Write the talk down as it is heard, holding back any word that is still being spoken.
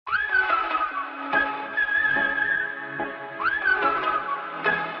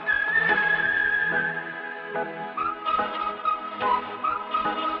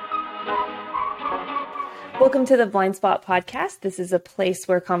Welcome to the Blind Spot Podcast. This is a place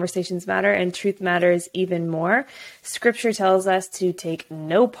where conversations matter and truth matters even more. Scripture tells us to take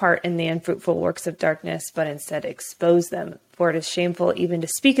no part in the unfruitful works of darkness, but instead expose them. For it is shameful even to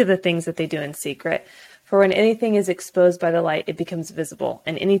speak of the things that they do in secret. For when anything is exposed by the light, it becomes visible.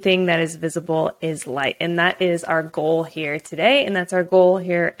 And anything that is visible is light. And that is our goal here today. And that's our goal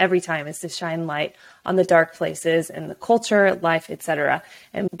here every time, is to shine light on the dark places in the culture, life, etc.,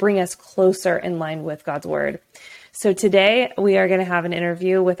 and bring us closer in line with God's word. So today we are going to have an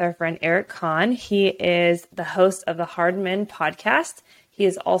interview with our friend Eric Kahn. He is the host of the Hard Men podcast. He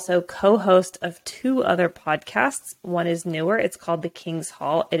is also co-host of two other podcasts. One is newer. It's called The King's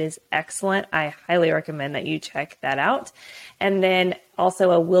Hall. It is excellent. I highly recommend that you check that out. And then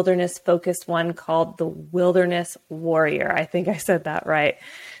also a wilderness-focused one called The Wilderness Warrior. I think I said that right.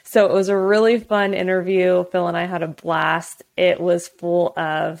 So it was a really fun interview. Phil and I had a blast. It was full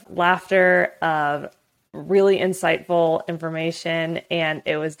of laughter, of really insightful information, and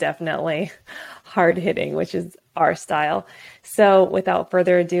it was definitely hard hitting, which is our style. So without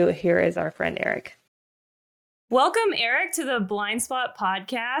further ado, here is our friend Eric. Welcome, Eric, to the Blind Spot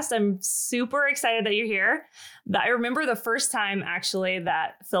podcast. I'm super excited that you're here. I remember the first time actually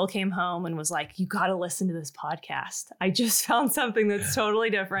that Phil came home and was like, you got to listen to this podcast. I just found something that's totally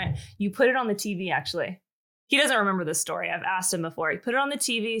different. You put it on the TV, actually. He doesn't remember this story. I've asked him before. He put it on the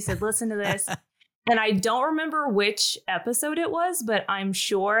TV, said, listen to this. And I don't remember which episode it was, but I'm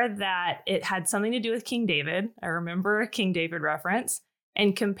sure that it had something to do with King David. I remember a King David reference,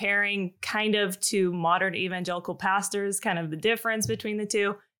 and comparing kind of to modern evangelical pastors, kind of the difference between the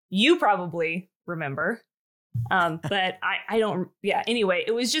two. You probably remember, but I don't. Yeah, anyway,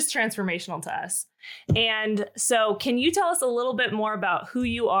 it was just transformational to us. And so can you tell us a little bit more about who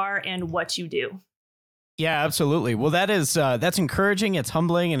you are and what you do? Yeah, absolutely. Well, that's encouraging. It's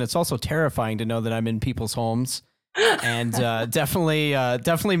humbling, and it's also terrifying to know that I'm in people's homes, and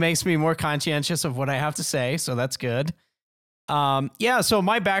definitely makes me more conscientious of what I have to say. So that's good. So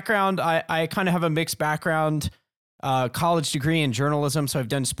my background, I kind of have a mixed background, college degree in journalism. So I've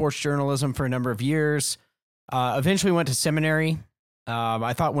done sports journalism for a number of years. Eventually went to seminary.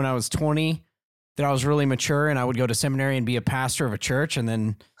 I thought when I was 20 that I was really mature and I would go to seminary and be a pastor of a church. And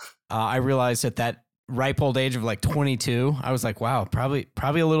then I realized at that ripe old age of like 22, I was like, wow, probably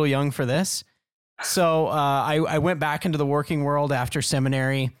a little young for this. So I went back into the working world after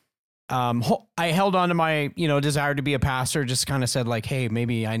seminary. I held on to my, desire to be a pastor, just kind of said like, hey,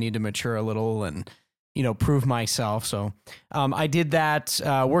 maybe I need to mature a little and, prove myself. So I did that,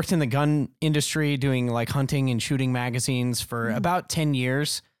 worked in the gun industry doing like hunting and shooting magazines for about 10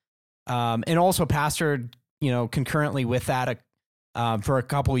 years. And also pastored, concurrently with that for a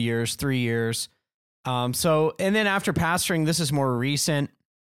couple of years, 3 years. And then after pastoring, this is more recent,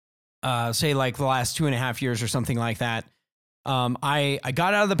 say like the last 2.5 years or something like that. I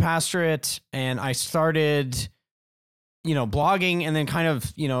got out of the pastorate and I started, blogging, and then kind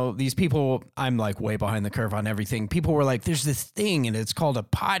of, these people, I'm like way behind the curve on everything. People were like, there's this thing and it's called a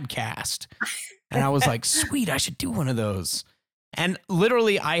podcast. And I was like, sweet, I should do one of those. And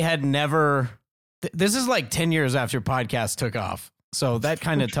literally I had never, this is like 10 years after podcasts took off. So that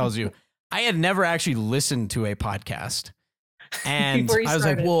kind of tells you, I had never actually listened to a podcast. And I was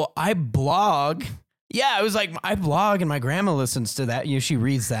like, well, I blog. Yeah, I was like, I blog and my grandma listens to that. She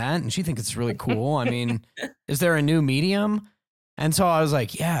reads that and she thinks it's really cool. I mean, is there a new medium? And so I was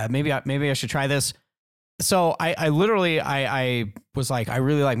like, yeah, maybe I should try this. So I literally was like, I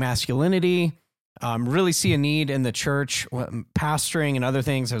really like masculinity, really see a need in the church, pastoring and other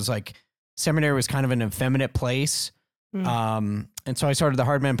things. I was like, seminary was kind of an effeminate place. And so I started the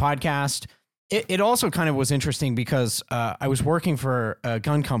Hard Men podcast. It also kind of was interesting because I was working for a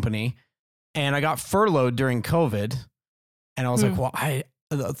gun company and I got furloughed during COVID. And I was like,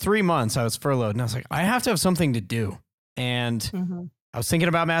 well, 3 months I was furloughed, and I was like, I have to have something to do. And I was thinking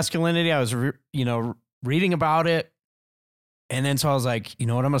about masculinity. I was, reading about it. And then so I was like, you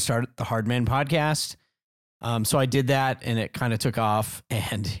know what? I'm going to start the Hard Men podcast. So I did that and it kind of took off,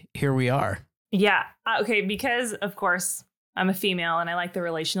 and here we are. Yeah. Okay. Because of course I'm a female and I like the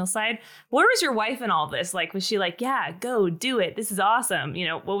relational side. Where was your wife in all this? Like, was she like, yeah, go do it, this is awesome?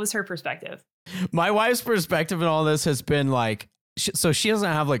 What was her perspective? My wife's perspective in all this has been like, so she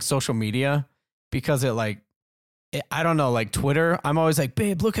doesn't have like social media because I don't know, like Twitter. I'm always like,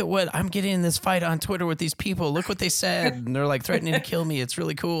 babe, look at what I'm getting in this fight on Twitter with these people. Look what they said. And they're like threatening to kill me. It's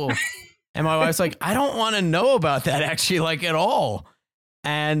really cool. And my wife's like, I don't want to know about that actually, like at all.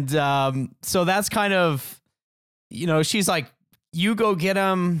 And so that's kind of, she's like, you go get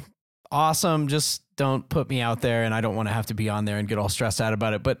them. Awesome. Just don't put me out there. And I don't want to have to be on there and get all stressed out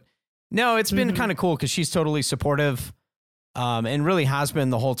about it. But No, it's been kind of cool because she's totally supportive, and really has been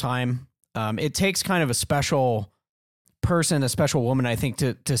the whole time. It takes kind of a special person, a special woman, I think,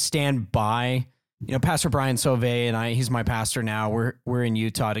 to stand by. You know, Pastor Brian Sauvé and he's my pastor now. We're in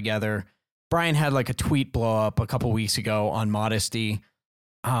Utah together. Brian had like a tweet blow up a couple weeks ago on modesty.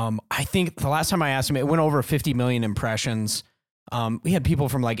 I think the last time I asked him, it went over 50 million impressions. We had people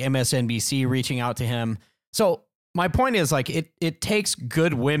from like MSNBC reaching out to him. So my point is, like, it takes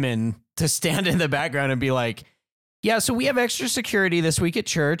good women to stand in the background and be like, yeah, so we have extra security this week at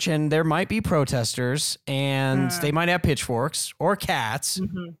church, and there might be protesters, and they might have pitchforks or cats.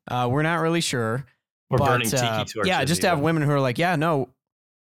 We're not really sure. Or burning tiki torches. Yeah, just to have women who are like, yeah, no.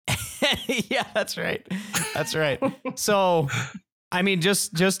 Yeah, that's right. That's right. So, I mean,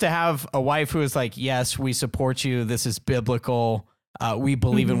 just to have a wife who is like, yes, we support you. This is biblical. We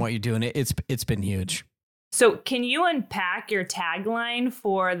believe in what you're doing. It's been huge. So can you unpack your tagline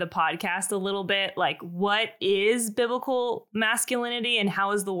for the podcast a little bit? Like, what is biblical masculinity and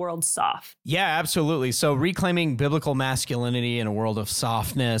how is the world soft? Yeah, absolutely. So reclaiming biblical masculinity in a world of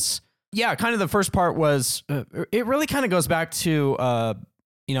softness. Yeah, kind of the first part was, it really kind of goes back to,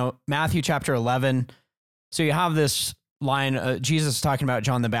 Matthew chapter 11. So you have this line, Jesus is talking about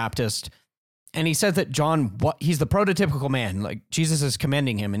John the Baptist, and he says that John, he's the prototypical man. Like, Jesus is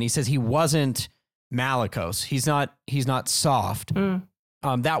commending him, and he says he wasn't malakos. He's not soft.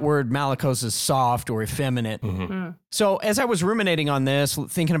 That word malakos is soft or effeminate. So as I was ruminating on this,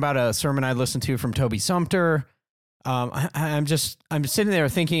 thinking about a sermon I listened to from Toby Sumpter, I'm sitting there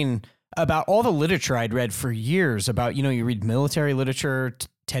thinking about all the literature I'd read for years about, you read military literature,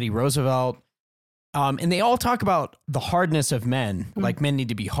 Teddy Roosevelt, and they all talk about the hardness of men. Like, men need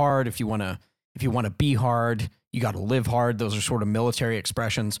to be hard. If you want to be hard, you got to live hard. Those are sort of military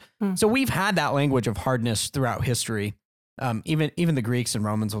expressions. So we've had that language of hardness throughout history. Even the Greeks and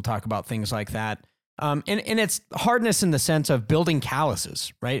Romans will talk about things like that. And it's hardness in the sense of building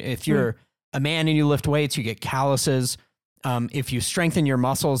calluses, right? If you're a man and you lift weights, you get calluses. If you strengthen your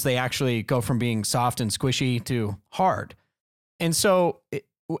muscles, they actually go from being soft and squishy to hard. And so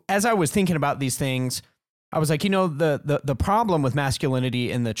as I was thinking about these things, I was like, the problem with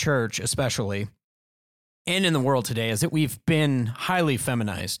masculinity in the church, especially, and in the world today, is that we've been highly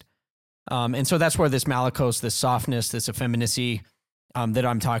feminized. And so that's where this malakos, this softness, this effeminacy that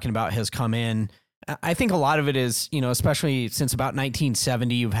I'm talking about has come in. I think a lot of it is, especially since about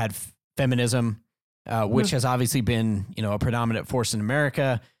 1970, you've had feminism, which has obviously been, a predominant force in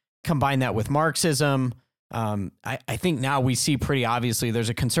America. Combine that with Marxism. I think now we see pretty obviously there's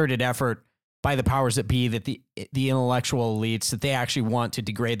a concerted effort by the powers that be, that the intellectual elites, that they actually want to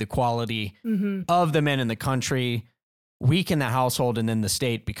degrade the quality of the men in the country, weaken the household, and then the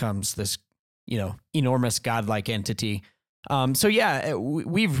state becomes this, enormous godlike entity. So yeah,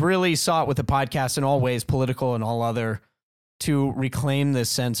 we've really sought with the podcast in all ways, political and all other, to reclaim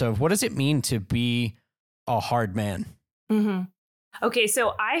this sense of what does it mean to be a hard man? Okay,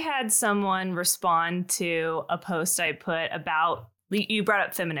 so I had someone respond to a post I put about, you brought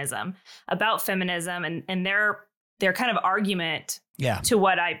up feminism, and their kind of argument to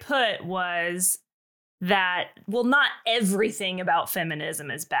what I put was that, well, not everything about feminism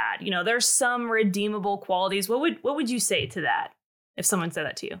is bad. There's some redeemable qualities. What would you say to that if someone said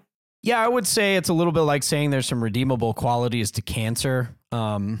that to you? Yeah, I would say it's a little bit like saying there's some redeemable qualities to cancer.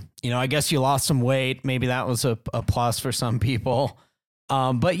 I guess you lost some weight. Maybe that was a plus for some people.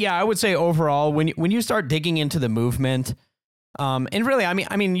 But yeah, I would say overall, when you start digging into the movement, and really, I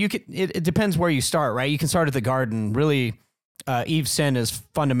mean, you could. It depends where you start, right? You can start at the garden. Really, Eve's sin is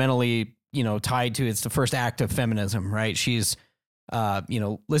fundamentally, tied to, it's the first act of feminism, right? She's,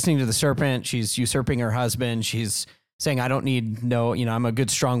 listening to the serpent. She's usurping her husband. She's saying, I don't need I'm a good,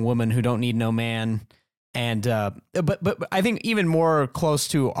 strong woman who don't need no man. And, but I think even more close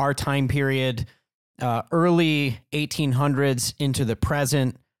to our time period, early 1800s into the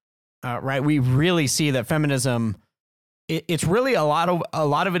present, right? We really see that feminism, it's really a lot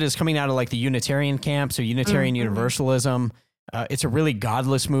of it is coming out of like the Unitarian camp. So Unitarian Universalism, it's a really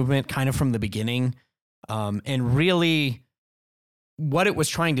godless movement kind of from the beginning. And really what it was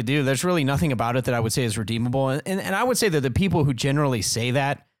trying to do, there's really nothing about it that I would say is redeemable. And I would say that the people who generally say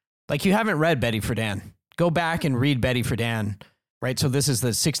that, like, you haven't read Betty Friedan. Go back and read Betty Friedan, right? So this is the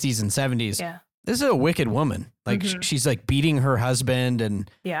 60s and 70s. Yeah. This is a wicked woman. Like, she's like beating her husband, and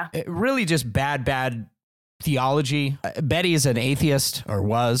really just bad theology. Betty is an atheist, or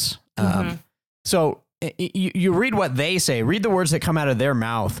was. So you read what they say, read the words that come out of their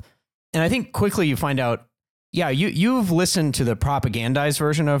mouth. And I think quickly you find out, you've listened to the propagandized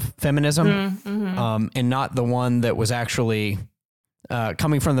version of feminism, and not the one that was actually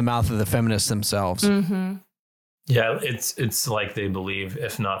coming from the mouth of the feminists themselves. Mm-hmm. Yeah, it's like they believe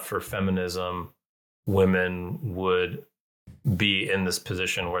if not for feminism, women would be in this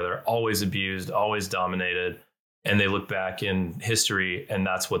position where they're always abused, always dominated. And they look back in history and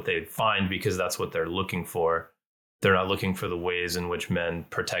that's what they find because that's what they're looking for. They're not looking for the ways in which men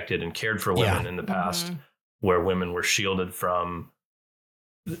protected and cared for women in the past, where women were shielded from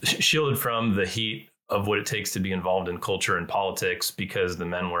the heat of what it takes to be involved in culture and politics because the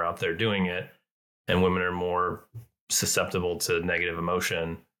men were out there doing it, and women are more susceptible to negative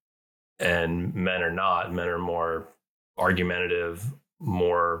emotion and men are not. Men are more argumentative,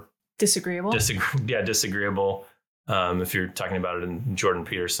 more disagreeable. Disagreeable. If you're talking about it in Jordan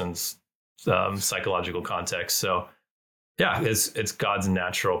Peterson's psychological context. So yeah, it's God's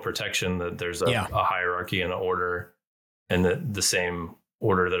natural protection that there's a hierarchy and an order, and that the same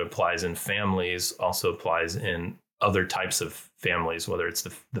order that applies in families also applies in other types of families, whether it's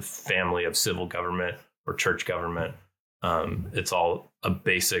the family of civil government or church government. It's all a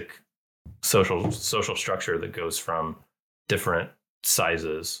basic social structure that goes from different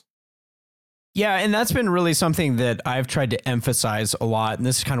sizes. Yeah, and that's been really something that I've tried to emphasize a lot, and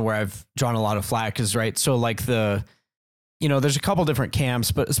this is kind of where I've drawn a lot of flack is, right, so like there's a couple different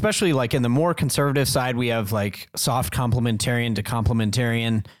camps, but especially like in the more conservative side, we have like soft complementarian to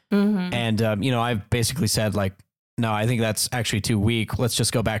complementarian. And, I've basically said like, no, I think that's actually too weak. Let's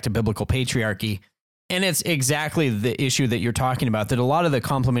just go back to biblical patriarchy. And it's exactly the issue that you're talking about, that a lot of the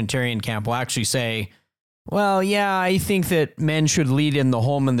complementarian camp will actually say, well, yeah, I think that men should lead in the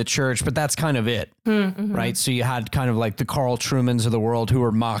home and the church, but that's kind of it, right? So you had kind of like the Carl Trumans of the world who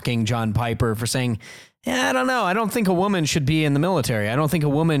were mocking John Piper for saying, yeah, I don't know. I don't think a woman should be in the military. I don't think a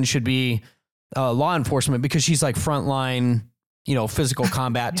woman should be law enforcement because she's like frontline, physical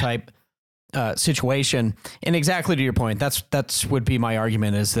combat type situation. And exactly to your point, that's would be my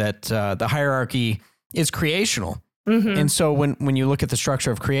argument, is that the hierarchy is creational. And so when you look at the structure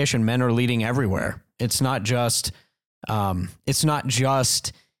of creation, men are leading everywhere. It's not just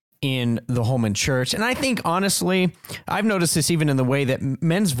in the home and church. And I think, honestly, I've noticed this even in the way that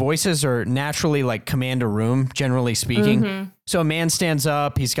men's voices are naturally like command a room, generally speaking. So a man stands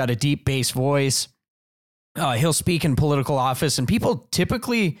up, he's got a deep bass voice. He'll speak in political office, and people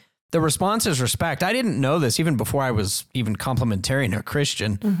typically, the response is respect. I didn't know this even before I was even complementarian or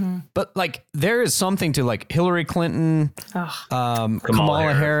Christian, but like there is something to like Hillary Clinton,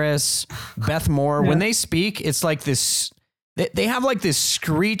 Kamala Harris, Beth Moore. When they speak, it's like this, they have like this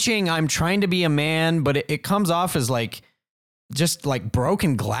screeching, I'm trying to be a man, but it comes off as like just like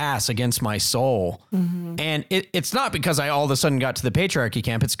broken glass against my soul. And it's not because I all of a sudden got to the patriarchy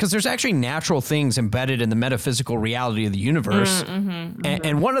camp. It's because there's actually natural things embedded in the metaphysical reality of the universe.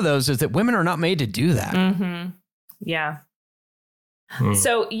 And one of those is that women are not made to do that. Yeah.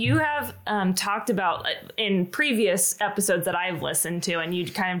 So you have talked about in previous episodes that I've listened to, and you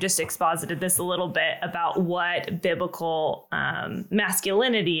kind of just exposited this a little bit about what biblical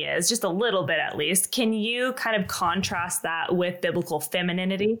masculinity is, just a little bit at least. Can you kind of contrast that with biblical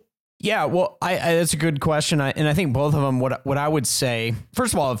femininity? Yeah, well, that's a good question. And I think both of them, what I would say,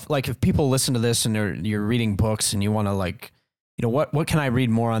 first of all, if people listen to this and you're reading books and you want to like, what can I read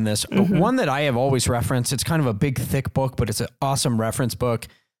more on this? One that I have always referenced, it's kind of a big, thick book, but it's an awesome reference book.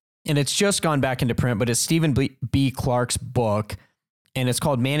 And it's just gone back into print, but it's Stephen B. Clark's book, and it's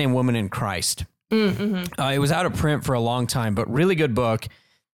called Man and Woman in Christ. It was out of print for a long time, but really good book.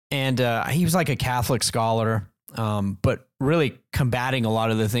 And he was like a Catholic scholar, but really combating a lot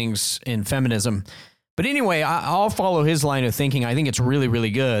of the things in feminism. But anyway, I'll follow his line of thinking. I think it's really,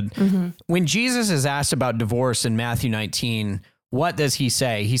 really good. When Jesus is asked about divorce in Matthew 19, what does he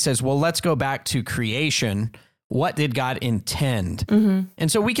say? He says, well, let's go back to creation. What did God intend? And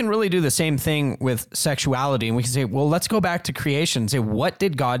so we can really do the same thing with sexuality. And we can say, well, let's go back to creation and say, what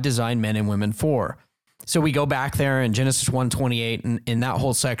did God design men and women for? So we go back there in Genesis 1:28 and in that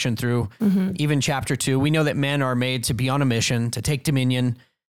whole section through even chapter 2, we know that men are made to be on a mission, to take dominion,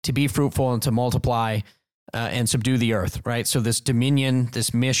 to be fruitful and to multiply and subdue the earth, right? So this dominion,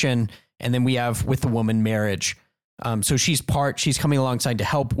 this mission, and then we have with the woman marriage. So she's coming alongside to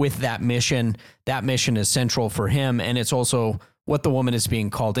help with that mission. That mission is central for him, and it's also what the woman is being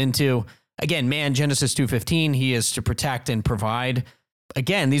called into. Again, man, Genesis 2:15, he is to protect and provide.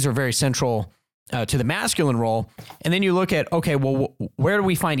 Again, these are very central to the masculine role. And then you look at, okay, well, where do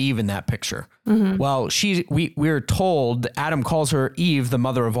we find Eve in that picture? Well, we're told Adam calls her Eve, the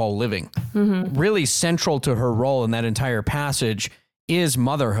mother of all living. Really central to her role in that entire passage is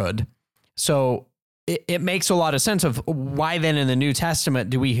motherhood. So it makes a lot of sense of why then in the New Testament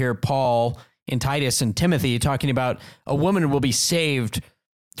do we hear Paul in Titus and Timothy, talking about a woman will be saved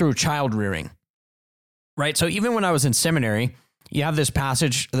through child rearing, right? So even when I was in seminary, you have this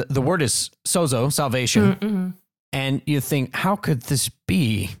passage, the word is sozo, salvation. Mm-hmm. And you think, how could this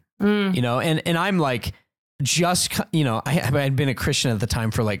be? You know, and I'm like, just, you know, I had been a Christian at the time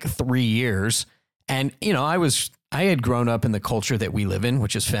for like 3 years. And, you know, I had grown up in the culture that we live in,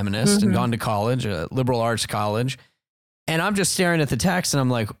 which is feminist, and gone to college, a liberal arts college. And I'm just staring at the text and I'm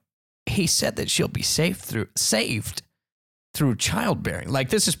like, he said that she'll be saved through childbearing. Like,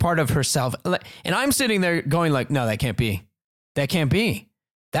 this is part of herself. And I'm sitting there going like, no, that can't be. That can't be.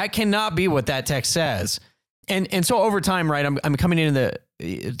 That cannot be what that text says. And so over time, right, I'm coming in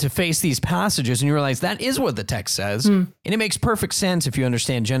to face these passages, and you realize that is what the text says. And it makes perfect sense if you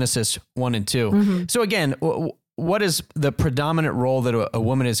understand Genesis 1 and 2. So again, what is the predominant role that a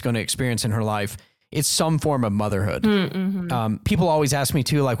woman is going to experience in her life? It's some form of motherhood. People always ask me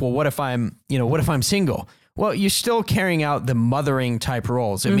too, like, well, what if I'm single? Well, you're still carrying out the mothering type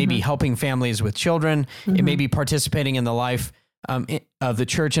roles. It may be helping families with children. It may be participating in the life of the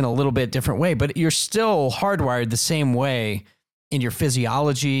church in a little bit different way, but you're still hardwired the same way in your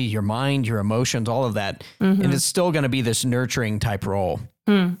physiology, your mind, your emotions, all of that. And it's still going to be this nurturing type role.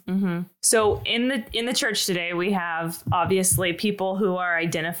 So in the church today, we have obviously people who are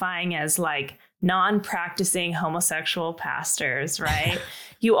identifying as like non-practicing homosexual pastors, right?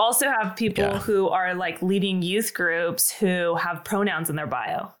 You also have people who are like leading youth groups who have pronouns in their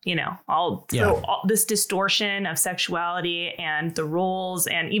bio, you know, all this distortion of sexuality and the roles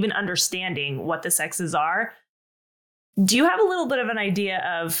and even understanding what the sexes are. Do you have a little bit of an idea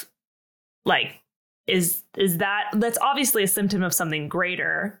of like, that's obviously a symptom of something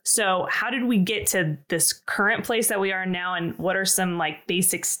greater. So how did we get to this current place that we are now? And what are some like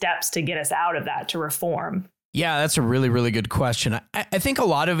basic steps to get us out of that, to reform? Yeah, that's a really, really good question. I think a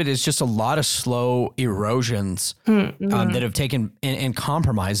lot of it is just a lot of slow erosions that have taken and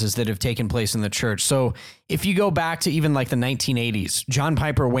compromises that have taken place in the church. So if you go back to even like the 1980s, John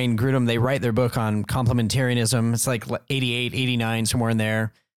Piper, Wayne Grudem, they write their book on complementarianism. It's like 88, 89, somewhere in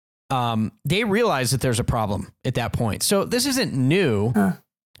there. They realize that there's a problem at that point. So this isn't new.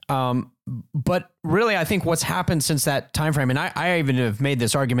 But really, I think what's happened since that time frame, and I even have made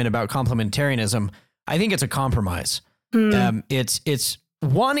this argument about complementarianism, I think it's a compromise. It's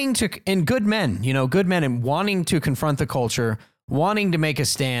wanting to, and good men and wanting to confront the culture, wanting to make a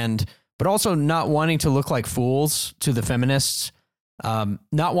stand, but also not wanting to look like fools to the feminists,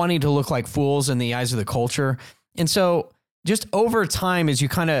 not wanting to look like fools in the eyes of the culture. And so just over time, as you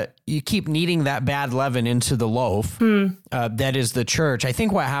keep kneading that bad leaven into the loaf, that is the church, I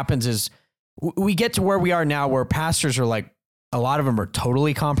think what happens is we get to where we are now, where pastors are like, a lot of them are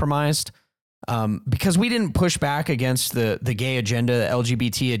totally compromised. Because we didn't push back against the gay agenda, the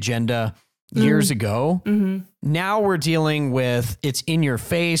LGBT agenda years ago. Now we're dealing with, it's in your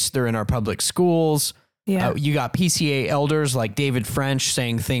face. They're in our public schools. You got PCA elders like David French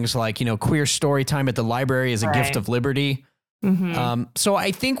saying things like, you know, queer story time at the library is a gift of liberty. So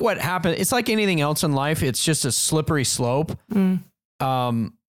I think what happened, it's like anything else in life. It's just a slippery slope.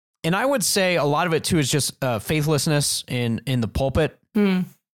 And I would say a lot of it too is just faithlessness in the pulpit.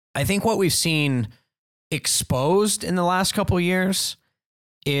 I think what we've seen exposed in the last couple of years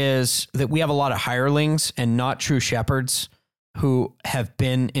is that we have a lot of hirelings and not true shepherds who have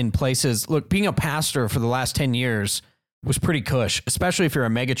been in places. Look, being a pastor for the last 10 years was pretty cush, especially if you're a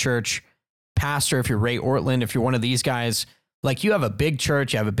megachurch pastor, if you're Ray Ortlund, if you're one of these guys. Like, you have a big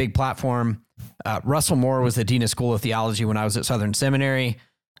church, you have a big platform. Russell Moore was the dean of School of Theology when I was at Southern Seminary.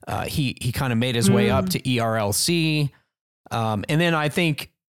 He kind of made his way up to ERLC. And then I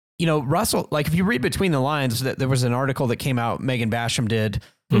think, you know, Russell, like, if you read between the lines, that there was an article that came out, Megan Basham did,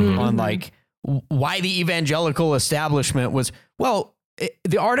 on like why the evangelical establishment was,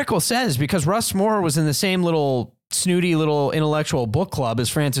 the article says because Russ Moore was in the same little snooty little intellectual book club as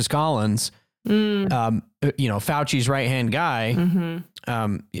Francis Collins, you know, Fauci's right-hand guy,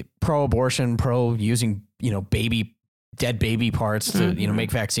 pro-abortion, pro-using, you know, dead baby parts to, you know, make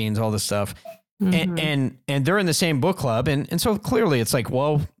vaccines, all this stuff. And they're in the same book club. And so clearly it's like,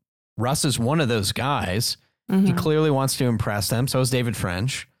 well, Russ is one of those guys. He clearly wants to impress them. So is David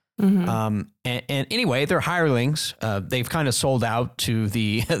French. And anyway, they're hirelings. They've kind of sold out to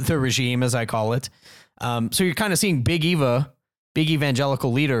the regime, as I call it. So you're kind of seeing big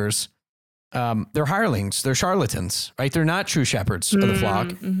evangelical leaders. They're hirelings. They're charlatans, right? They're not true shepherds of the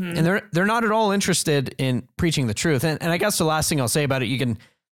flock. And they're not at all interested in preaching the truth. And I guess the last thing I'll say about it, you can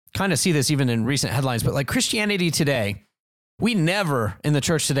kind of see this even in recent headlines, but like Christianity Today, we never in the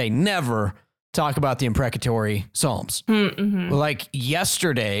church today, never talk about the imprecatory Psalms. Mm-hmm. Like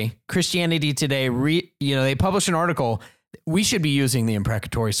yesterday, Christianity Today, they published an article. We should be using the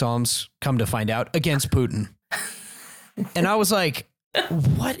imprecatory Psalms, come to find out, against Putin. And I was like,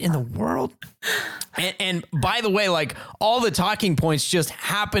 what in the world? And by the way, like all the talking points just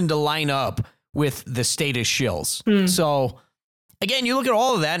happened to line up with the status shills. So again, you look at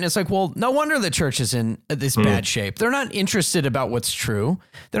all of that and it's like, well, no wonder the church is in this bad shape. They're not interested about what's true.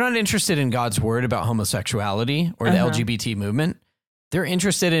 They're not interested in God's word about homosexuality or the LGBT movement. They're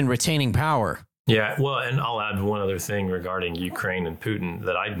interested in retaining power. Yeah. Well, and I'll add one other thing regarding Ukraine and Putin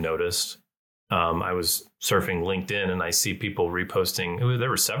that I'd noticed. I was surfing LinkedIn and I see people reposting. There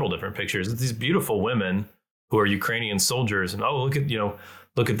were several different pictures of these beautiful women who are Ukrainian soldiers. And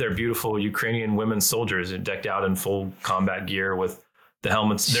look at their beautiful Ukrainian women soldiers decked out in full combat gear with the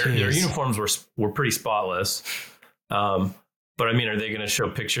helmets. Their uniforms were pretty spotless. But I mean, are they going to show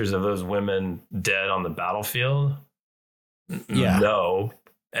pictures of those women dead on the battlefield? Yeah. No.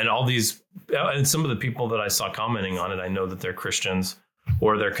 And and some of the people that I saw commenting on it, I know that they're Christians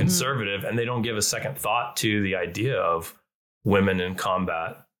or they're conservative and they don't give a second thought to the idea of women in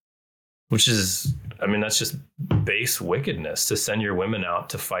combat, which is, I mean, that's just base wickedness to send your women out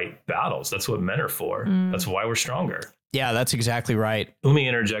to fight battles. That's what men are for. That's why we're stronger. Yeah, that's exactly right. Let me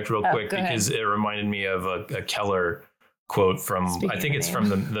interject real quick because ahead. it reminded me of a Keller quote from, I think it's from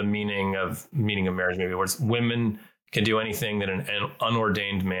the meaning of marriage, maybe, where it's women can do anything that an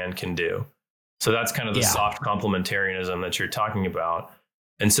unordained man can do. So that's kind of the soft complementarianism that you're talking about.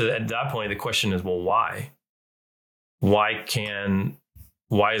 And so at that point, the question is, well, why? Why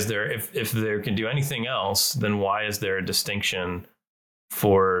is there, if there can do anything else, then why is there a distinction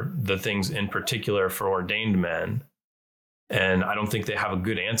for the things in particular for ordained men? And I don't think they have a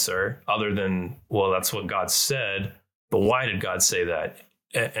good answer other than, well, that's what God said. But why did God say that?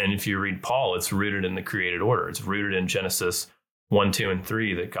 And if you read Paul, it's rooted in the created order. It's rooted in Genesis 1, 2, and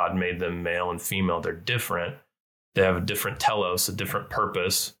 3 that God made them male and female. They're different. They have a different telos, a different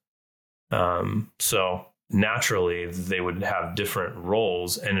purpose. So naturally, they would have different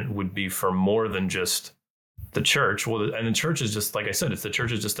roles, and it would be for more than just the church. Well, and the church is just, like I said, the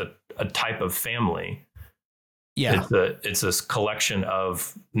church is just a type of family. Yeah. It's this collection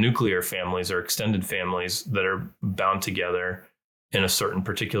of nuclear families or extended families that are bound together in a certain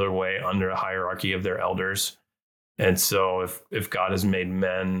particular way under a hierarchy of their elders. And so if God has made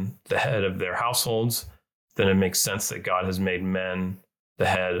men the head of their households, then it makes sense that God has made men the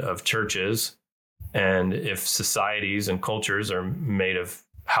head of churches. And if societies and cultures are made of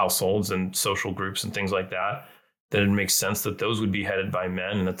households and social groups and things like that, then it makes sense that those would be headed by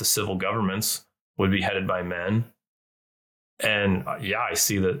men and that the civil governments would be headed by men. And I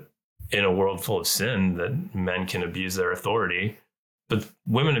see that in a world full of sin that men can abuse their authority, but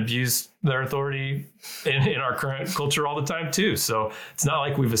women abuse their authority in our current culture all the time too. So it's not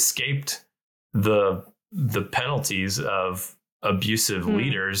like we've escaped the penalties of abusive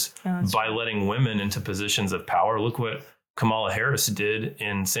leaders by letting women into positions of power. Look what Kamala Harris did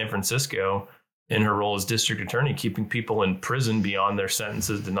in San Francisco in her role as district attorney, keeping people in prison beyond their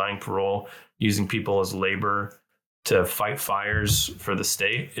sentences, denying parole, using people as labor to fight fires for the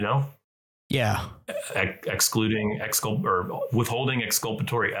state, Yeah. withholding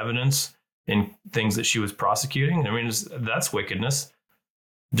exculpatory evidence in things that she was prosecuting. I mean, that's wickedness,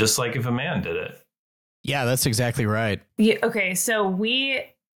 just like if a man did it. Yeah, that's exactly right. Yeah. Okay. So one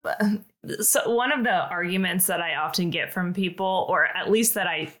of the arguments that I often get from people, or at least that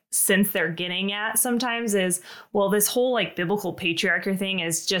I sense they're getting at sometimes, is, well, this whole like biblical patriarchy thing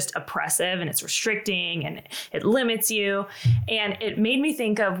is just oppressive and it's restricting and it limits you. And it made me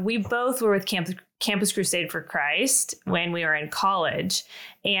think of, we both were with Campus Crusade for Christ when we were in college,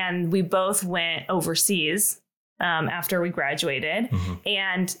 and we both went overseas after we graduated,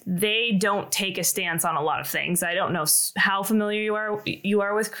 and they don't take a stance on a lot of things. I don't know how familiar you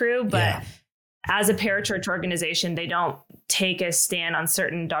are with Cru, but as a parachurch organization, they don't take a stand on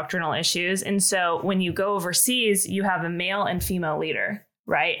certain doctrinal issues. And so when you go overseas, you have a male and female leader,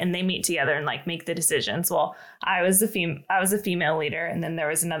 right? And they meet together and like make the decisions. Well, I was a female leader, and then there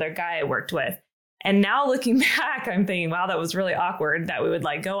was another guy I worked with. And now looking back, I'm thinking, wow, that was really awkward that we would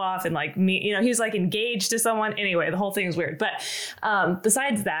like go off and like meet, he was like engaged to someone. Anyway, the whole thing was weird. But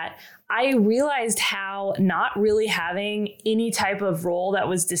besides that, I realized how not really having any type of role that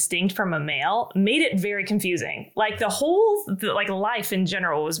was distinct from a male made it very confusing. Like the whole life in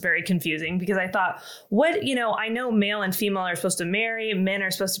general was very confusing, because I thought, I know male and female are supposed to marry, men are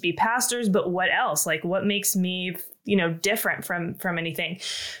supposed to be pastors, but what else? Like what makes me, different from anything,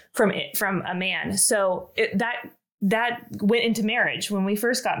 from a man? So that that went into marriage. When we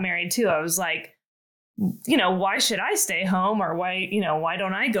first got married too, I was like, why should I stay home, or why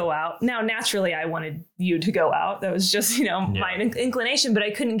don't I go out? Now, naturally, I wanted you to go out. That was just, my inclination, but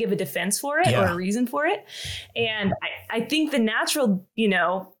I couldn't give a defense for it or a reason for it. And I think the natural,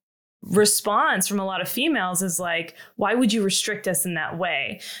 response from a lot of females is like, why would you restrict us in that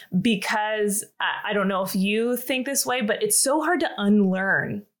way? Because I don't know if you think this way, but it's so hard to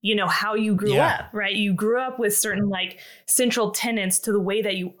unlearn, how you grew up, right? You grew up with certain like central tenets to the way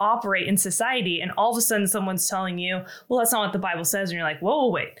that you operate in society. And all of a sudden someone's telling you, well, that's not what the Bible says. And you're like, whoa,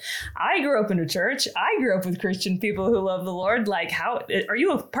 wait, I grew up in a church. I grew up with Christian people who love the Lord. Like, how are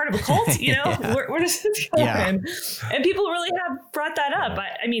you a part of a cult? Where does this go in? And people really have brought that up.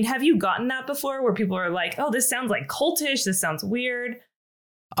 I mean, have you gotten that before where people are like, oh, this sounds like cultish. This sounds weird.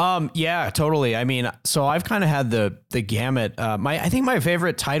 Yeah, totally. I mean, so I've kind of had the gamut. I think my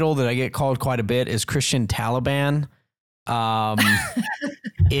favorite title that I get called quite a bit is Christian Taliban.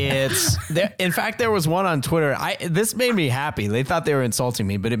 In fact, there was one on Twitter. This made me happy. They thought they were insulting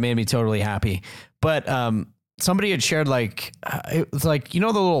me, but it made me totally happy. But, somebody had shared like, it's like, the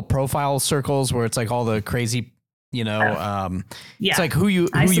little profile circles where it's like all the crazy, it's like who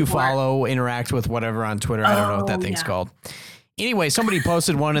you follow, interact with, whatever on Twitter. I don't know what that thing's called. Anyway, somebody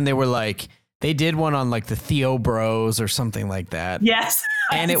posted one and they were like, they did one on like the Theo Bros or something like that. Yes.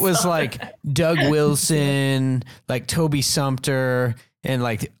 And it was like Doug Wilson, like Toby Sumpter, and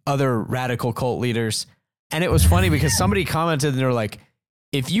like other radical cult leaders. And it was funny because somebody commented and they were like,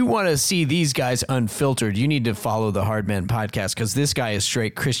 if you want to see these guys unfiltered, you need to follow the Hard Men podcast because this guy is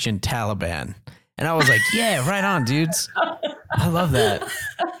straight Christian Taliban. And I was like, yeah, right on, dudes. I love that.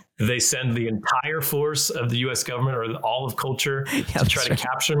 They send the entire force of the U.S. government or all of culture to try to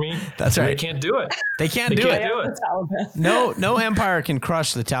capture me. That's right. They can't do it. They can't do it. No empire can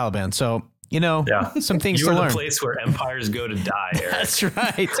crush the Taliban. So, some things to learn. You're the place where empires go to die, Eric. That's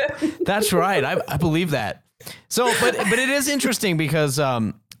right. That's right. I believe that. So, but it is interesting because,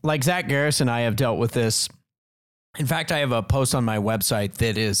 like Zach Garrison and I have dealt with this. In fact, I have a post on my website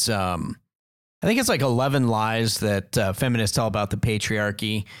that is, I think it's like 11 lies that feminists tell about the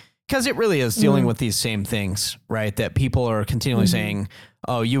patriarchy. Because it really is dealing with these same things, right? That people are continually saying,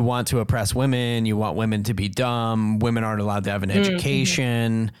 oh, you want to oppress women. You want women to be dumb. Women aren't allowed to have an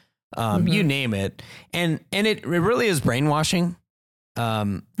education. You name it. And it really is brainwashing.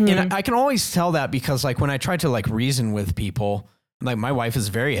 And I can always tell that because like when I try to like reason with people, like my wife is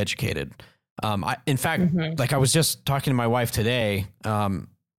very educated. In fact, like I was just talking to my wife today.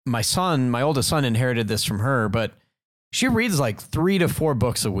 My oldest son inherited this from her, but she reads like 3 to 4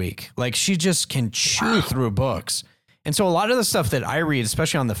 books a week. Like she just can chew through books. And so a lot of the stuff that I read,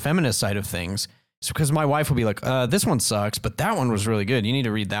 especially on the feminist side of things, is because my wife will be like, this one sucks, but that one was really good. You need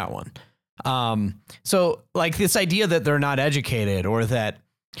to read that one. So like this idea that they're not educated or that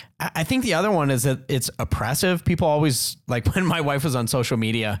I think the other one is that it's oppressive. People always like when my wife was on social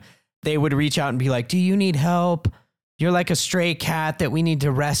media, they would reach out and be like, do you need help? You're like a stray cat that we need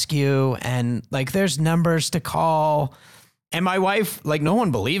to rescue. And like, there's numbers to call. And my wife, like no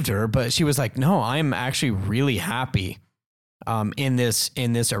one believed her, but she was like, no, I'm actually really happy, in this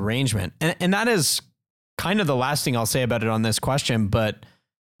arrangement. And that is kind of the last thing I'll say about it on this question. But,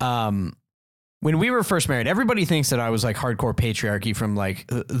 when we were first married, everybody thinks that I was like hardcore patriarchy from like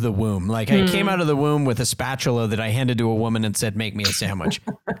the womb. Like I came out of the womb with a spatula that I handed to a woman and said, make me a sandwich.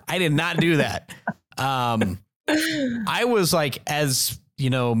 I did not do that. I was like, as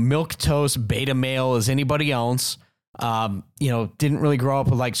milquetoast beta male as anybody else, didn't really grow up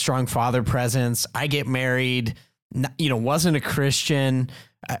with like strong father presence. I get married, wasn't a Christian,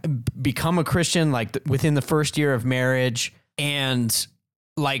 become a Christian, like within the first year of marriage. And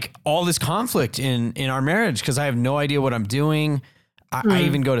like all this conflict in our marriage, because I have no idea what I'm doing. I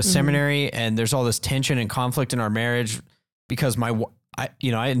even go to seminary and there's all this tension and conflict in our marriage because I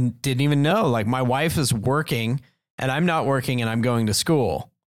didn't even know, like my wife is working and I'm not working and I'm going to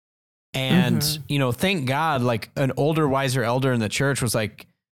school. And, thank God, like an older, wiser elder in the church was like,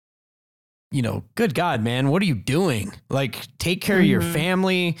 good God, man, what are you doing? Like, take care of your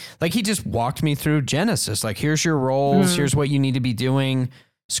family. Like he just walked me through Genesis. Like, here's your roles. Here's what you need to be doing.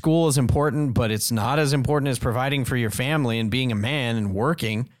 School is important, but it's not as important as providing for your family and being a man and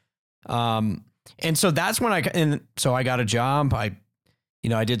working. And so that's when I got a job. I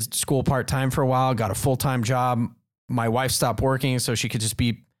did school part-time for a while, got a full-time job. My wife stopped working so she could just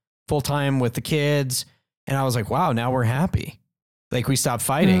be full-time with the kids. And I was like, wow, now we're happy. Like we stopped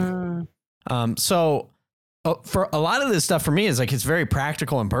fighting. So for a lot of this stuff for me is like, it's very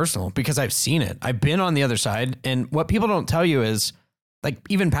practical and personal because I've seen it. I've been on the other side. And what people don't tell you is like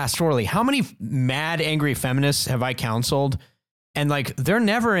even pastorally, how many mad, angry feminists have I counseled? And like, they're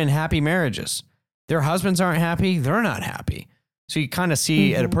never in happy marriages. Their husbands aren't happy. They're not happy. So you kind of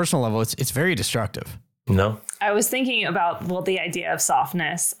see at a personal level, it's very destructive. No. I was thinking about, well, the idea of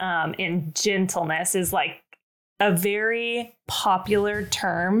softness and gentleness is like a very popular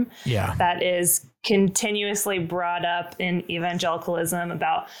term that is continuously brought up in evangelicalism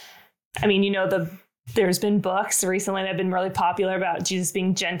about, I mean, you know, there's been books recently that have been really popular about Jesus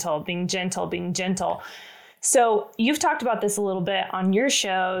being gentle, being gentle, being gentle. So you've talked about this a little bit on your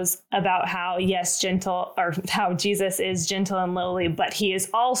shows about how, yes, gentle, or how Jesus is gentle and lowly, but he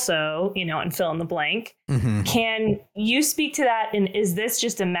is also, you know, and fill in the blank. Mm-hmm. Can you speak to that? And is this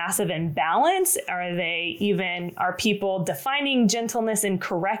just a massive imbalance? Are people defining gentleness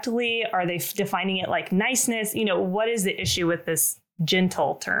incorrectly? Are they defining it like niceness? You know, what is the issue with this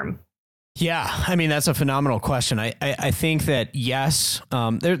gentle term? Yeah, I mean, that's a phenomenal question. I think that, yes,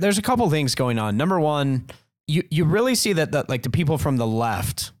 there's a couple things going on. Number one, you really see that like the people from the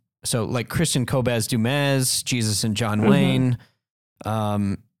left, so like Christian Kobes Dumez, Jesus and John Wayne.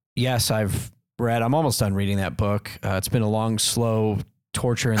 Yes, I'm almost done reading that book. It's been a long, slow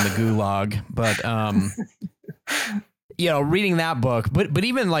torture in the gulag, but you know, reading that book, but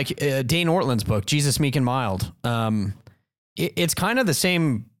even like Dane Ortland's book, Jesus Meek and Mild, it's kind of the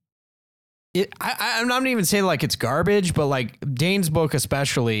same. I'm not even saying like it's garbage, but like Dane's book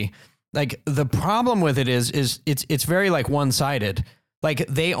especially, like the problem with it is it's very like one-sided. Like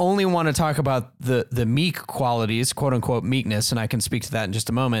they only want to talk about the meek qualities, quote unquote meekness, and I can speak to that in just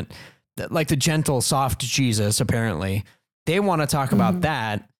a moment. Like the gentle, soft Jesus, apparently. They want to talk about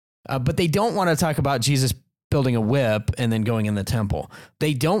that, but they don't want to talk about Jesus building a whip and then going in the temple.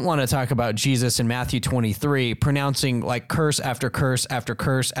 They don't want to talk about Jesus in Matthew 23 pronouncing like curse after curse after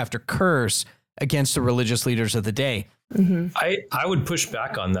curse after curse against the religious leaders of the day. Mm-hmm. I would push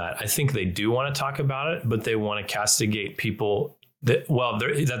back on that. I think they do want to talk about it, but they want to castigate people.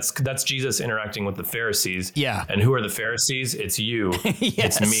 That's Jesus interacting with the Pharisees. Yeah. And who are the Pharisees? It's you.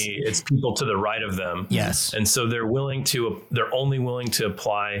 Yes. It's me. It's people to the right of them. Yes. And so they're only willing to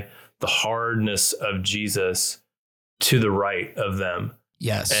apply the hardness of Jesus to the right of them.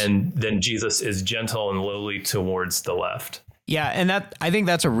 Yes. And then Jesus is gentle and lowly towards the left. Yeah. And I think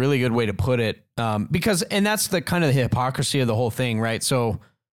that's a really good way to put it. Because that's the kind of the hypocrisy of the whole thing, right? So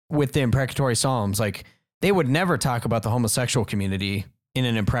with the imprecatory Psalms, like they would never talk about the homosexual community in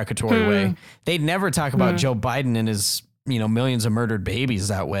an imprecatory way. They'd never talk about Joe Biden and his, millions of murdered babies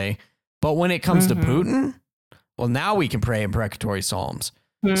that way. But when it comes to Putin, well, now we can pray imprecatory Psalms.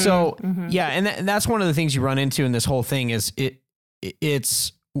 So yeah, and that's one of the things you run into in this whole thing is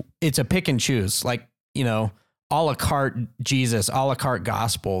it's a pick and choose, like, a la carte Jesus, a la carte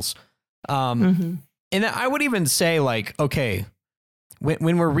gospels. And I would even say like, okay,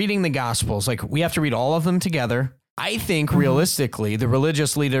 when we're reading the gospels, like we have to read all of them together. I think realistically, the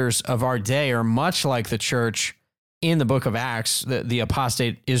religious leaders of our day are much like the church in the book of Acts, the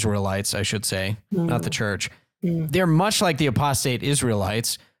apostate Israelites, I should say, not the church. They're much like the apostate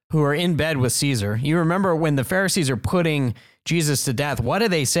Israelites who are in bed with Caesar. You remember when the Pharisees are putting Jesus to death, what do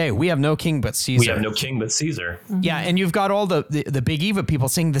they say? We have no king but Caesar. We have no king but Caesar. Yeah, and you've got all the big Eva people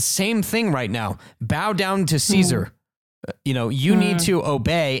saying the same thing right now. Bow down to Caesar. You need to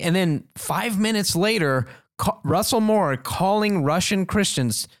obey. And then 5 minutes later, Russell Moore calling Russian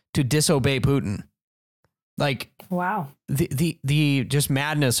Christians to disobey Putin. Like, wow, the just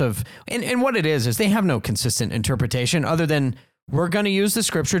madness of, and what it is they have no consistent interpretation other than we're going to use the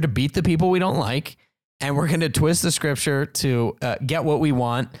scripture to beat the people we don't like. And we're going to twist the scripture to get what we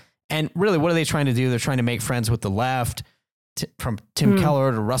want. And really, what are they trying to do? They're trying to make friends with the left, from Tim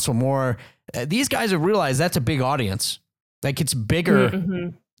Keller to Russell Moore. These guys have realized that's a big audience. Like it's bigger,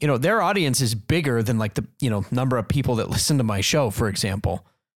 their audience is bigger than like the, number of people that listen to my show, for example.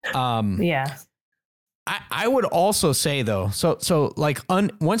 Yeah. I would also say though, so like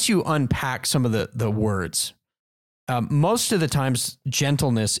once you unpack some of the words, most of the times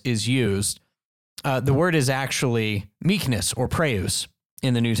gentleness is used. The word is actually meekness or praeus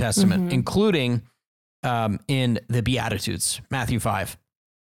in the New Testament, including in the Beatitudes, Matthew 5.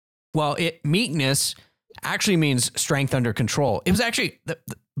 Well, meekness actually means strength under control. It was actually,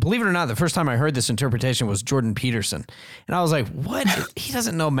 believe it or not, the first time I heard this interpretation was Jordan Peterson. And I was like, what? He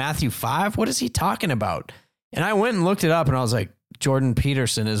doesn't know Matthew 5? What is he talking about? And I went and looked it up and I was like, Jordan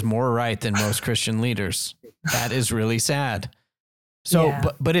Peterson is more right than most Christian leaders. That is really sad. So, yeah.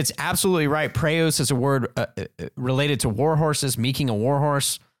 but it's absolutely right. Praeus is a word related to war horses, meeking a war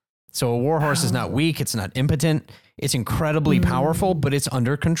horse. So a war horse is not weak. It's not impotent. It's incredibly powerful, but it's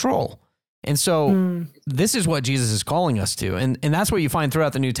under control. And so this is what Jesus is calling us to. And that's what you find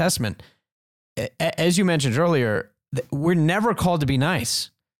throughout the New Testament. As you mentioned earlier, we're never called to be nice.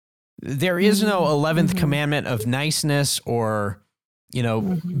 There is no 11th commandment of niceness or,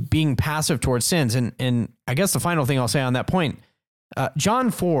 being passive towards sins. And I guess the final thing I'll say on that point,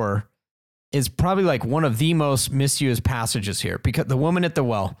 John 4 is probably like one of the most misused passages here, because the woman at the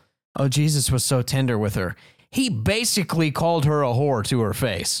well, Jesus was so tender with her. He basically called her a whore to her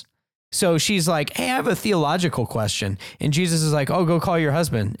face. So she's like, hey, I have a theological question. And Jesus is like, go call your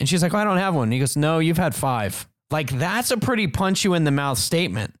husband. And she's like, I don't have one. And he goes, no, you've had 5. Like, that's a pretty punch you in the mouth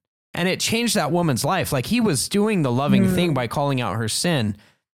statement. And it changed that woman's life. Like, he was doing the loving thing by calling out her sin.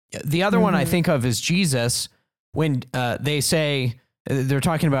 The other one I think of is Jesus, when they say, they're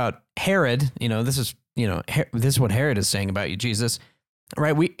talking about Herod, this is what Herod is saying about you, Jesus,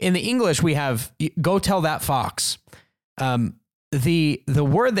 right? In the English, we have, go tell that fox. The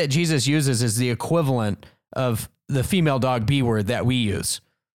word that Jesus uses is the equivalent of the female dog B word that we use.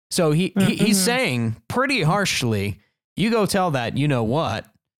 So he's saying pretty harshly, you go tell that, you know what,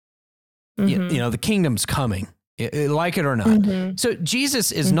 the kingdom's coming, like it or not. So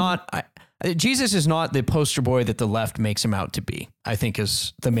Jesus is not the poster boy that the left makes him out to be, I think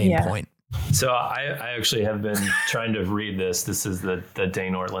is the main point. So I actually have been trying to read this. This is the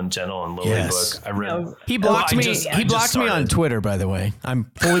Dane Ortland Gentle and Lowly book. I read. He blocked me. He blocked me on Twitter, by the way. I'm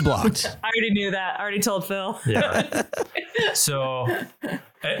fully blocked. I already knew that. I already told Phil. Yeah. So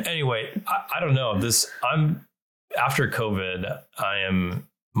anyway, I don't know this. After COVID, I am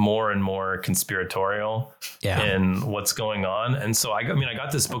more and more conspiratorial in what's going on. And so I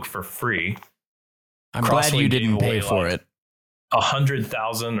got this book for free. I'm glad you didn't pay for it.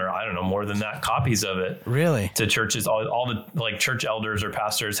 100,000 or I don't know, more than that copies of it. Really? To churches. All the church elders or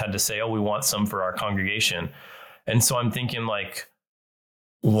pastors had to say, we want some for our congregation. And so I'm thinking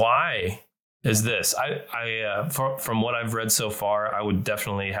why is this? From what I've read so far, I would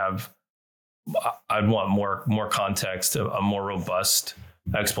definitely I'd want more context, a more robust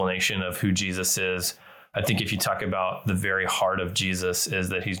explanation of who Jesus is. I think if you talk about the very heart of Jesus is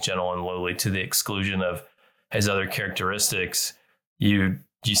that he's gentle and lowly to the exclusion of his other characteristics, you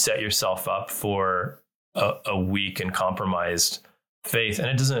set yourself up for a weak and compromised faith. And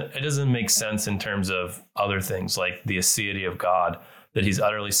it doesn't make sense in terms of other things like the aseity of God, that he's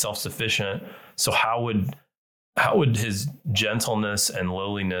utterly self-sufficient. So how would his gentleness and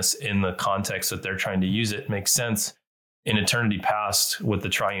lowliness in the context that they're trying to use it make sense in eternity past with the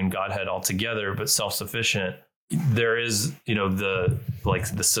triune Godhead altogether, but self-sufficient? There is, the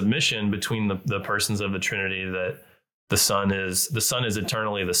submission between the persons of the Trinity, that the Son is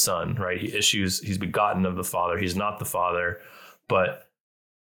eternally the Son, right? He's begotten of the Father. He's not the Father, but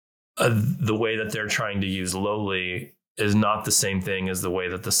the way that they're trying to use lowly is not the same thing as the way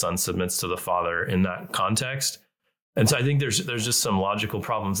that the Son submits to the Father in that context. And so I think there's just some logical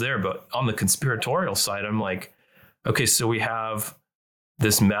problems there. But on the conspiratorial side, I'm like, okay, so we have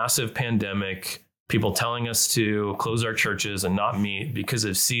this massive pandemic, people telling us to close our churches and not meet because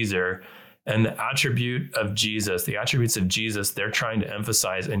of Caesar, and the attributes of Jesus, they're trying to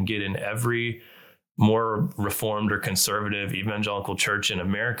emphasize and get in every more reformed or conservative evangelical church in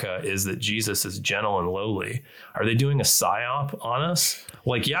America is that Jesus is gentle and lowly. Are they doing a psyop on us?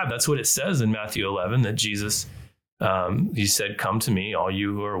 That's what it says in Matthew 11, that Jesus, he said, come to me, all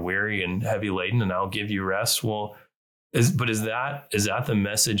you who are weary and heavy laden, and I'll give you rest. Well, is that the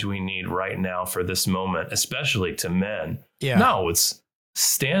message we need right now for this moment, especially to men? Yeah. No, it's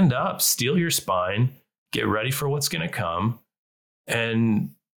stand up, steel your spine, get ready for what's going to come, and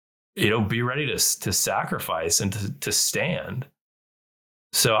be ready to sacrifice and to stand.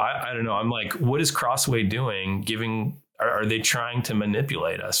 So I don't know. I'm like, what is Crossway doing? Are they trying to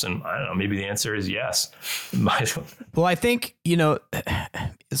manipulate us? And I don't know. Maybe the answer is yes. Well, I think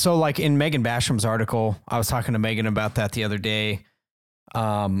so. Like in Megan Basham's article, I was talking to Megan about that the other day.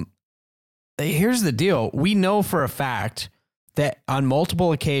 Here's the deal: we know for a fact that on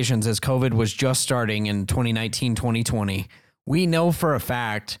multiple occasions, as COVID was just starting in 2019, 2020, we know for a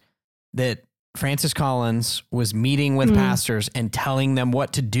fact that Francis Collins was meeting with pastors and telling them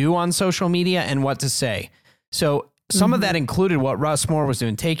what to do on social media and what to say. So some of that included what Russ Moore was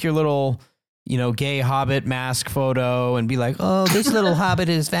doing. Take your little, gay hobbit mask photo and be like, oh, this little hobbit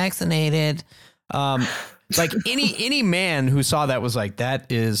is vaccinated. Like any man who saw that was like,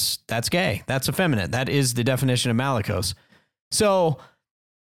 that's gay. That's effeminate. That is the definition of Malicos. So,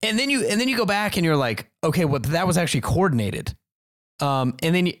 and then you go back and you're like, okay, well, that was actually coordinated. And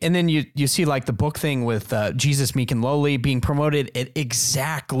then you see like the book thing with Jesus Meek and Lowly being promoted at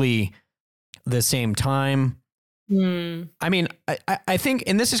exactly the same time. I mean, I think,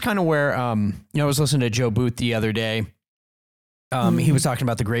 and this is kind of where, I was listening to Joe Booth the other day. He was talking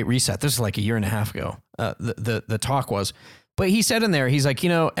about the Great Reset. This is like a year and a half ago. The talk was, but he said in there, he's like,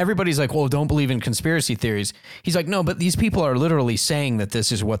 everybody's like, well, don't believe in conspiracy theories. He's like, no, but these people are literally saying that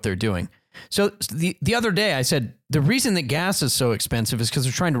this is what they're doing. So the other day I said, the reason that gas is so expensive is because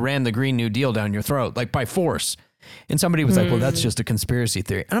they're trying to ram the Green New Deal down your throat, like by force. And somebody was like, well, that's just a conspiracy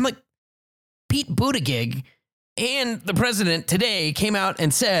theory. And I'm like, Pete Buttigieg and the president today came out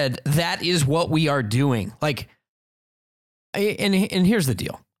and said that is what we are doing. Like, and here's the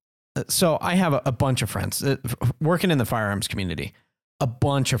deal. So I have a bunch of friends working in the firearms community, a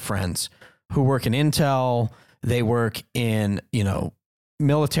bunch of friends who work in Intel. They work in,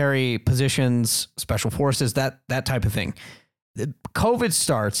 military positions, special forces, that type of thing. COVID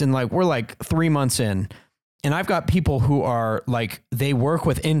starts and we're like 3 months in. And I've got people who are like, they work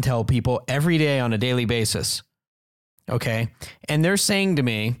with Intel people every day on a daily basis. Okay. And they're saying to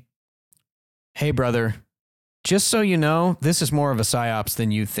me, hey, brother, just so you know, this is more of a psyops than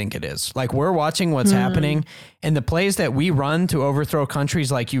you think it is. Like, we're watching what's happening, and the plays that we run to overthrow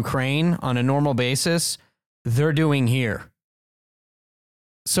countries like Ukraine on a normal basis, they're doing here.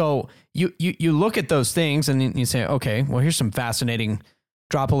 So you look at those things and you say, okay, well, here's some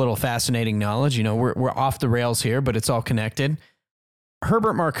drop a little fascinating knowledge. We're off the rails here, but it's all connected.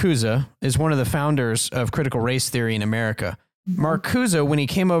 Herbert Marcuse is one of the founders of critical race theory in America. Marcuse, when he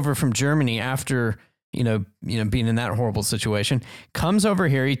came over from Germany after, being in that horrible situation, comes over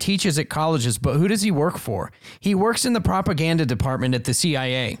here, he teaches at colleges, but who does he work for? He works in the propaganda department at the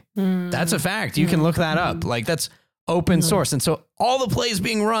CIA. That's a fact. You can look that up. Like, that's open source. And so all the plays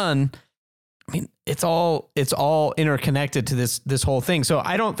being run, I mean, it's all interconnected to this whole thing. So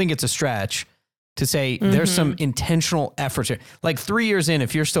I don't think it's a stretch to say there's some intentional effort here. Like 3 years in,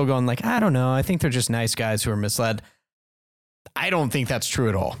 if you're still going like, I don't know, I think they're just nice guys who are misled. I don't think that's true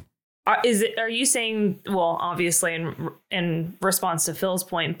at all. Are you saying, well, obviously in response to Phil's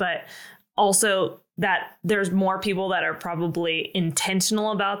point, but also that there's more people that are probably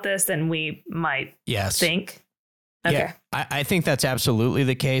intentional about this than we might think? Okay. Yeah, I think that's absolutely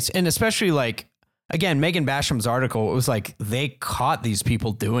the case. And especially again, Megan Basham's article, it was like they caught these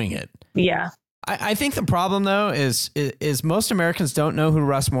people doing it. Yeah. I think the problem, though, is most Americans don't know who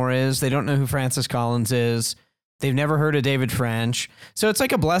Russ Moore is. They don't know who Francis Collins is. They've never heard of David French. So it's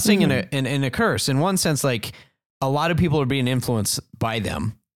like a blessing and a curse. In one sense, like, a lot of people are being influenced by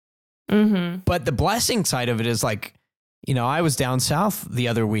them. But the blessing side of it is like, I was down south the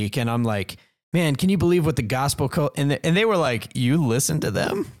other week and I'm like, man, can you believe what the gospel and they were like, you listen to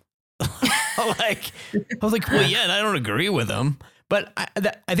them? I was like, well, yeah, and I don't agree with them. But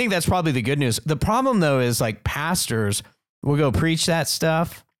I think that's probably the good news. The problem, though, is like pastors will go preach that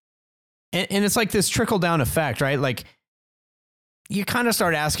stuff. And it's like this trickle down effect, right? Like, you kind of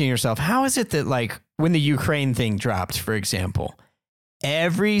start asking yourself, how is it that, like, when the Ukraine thing dropped, for example,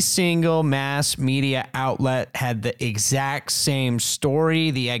 every single mass media outlet had the exact same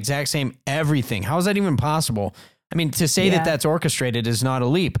story, the exact same everything? How is that even possible? I mean, to say that that's orchestrated is not a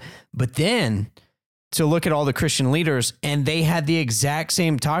leap. But then to look at all the Christian leaders and they had the exact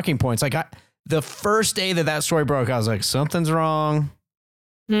same talking points. Like, the first day that story broke, I was like, something's wrong.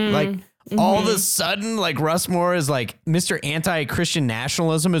 Like, all of a sudden, like, Russ Moore is like, Mr. Anti-Christian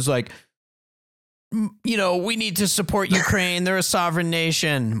nationalism is like, we need to support Ukraine. They're a sovereign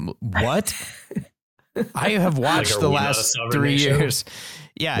nation. What? I have watched the last 3 years.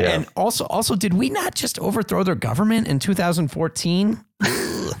 Yeah. And also, did we not just overthrow their government in 2014?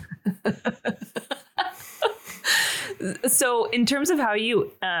 So in terms of how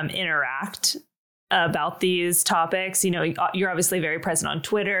you interact about these topics, you're obviously very present on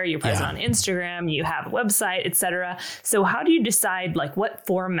Twitter, you're present on Instagram, you have a website, etc. So how do you decide like what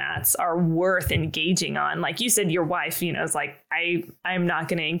formats are worth engaging on? Like you said, your wife, is like, I'm not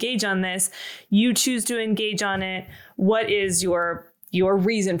going to engage on this. You choose to engage on it. What is your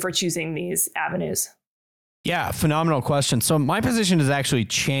reason for choosing these avenues? Yeah, phenomenal question. So my position has actually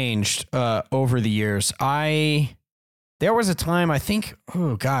changed over the years. There was a time, I think,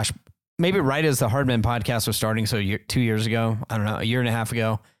 maybe right as the Hardman podcast was starting, so 2 years ago, I don't know, a year and a half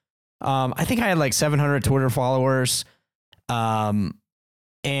ago, I think I had like 700 Twitter followers. And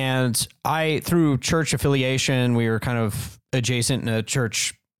through church affiliation, we were kind of adjacent in a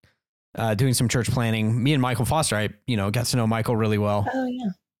church, doing some church planning. Me and Michael Foster, I got to know Michael really well. Oh,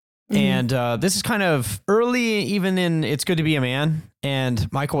 yeah. And this is kind of early, even in It's Good to Be a Man.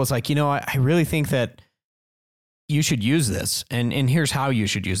 And Michael was like, I really think that you should use this. And here's how you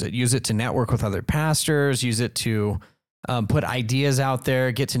should use it. Use it to network with other pastors, use it to put ideas out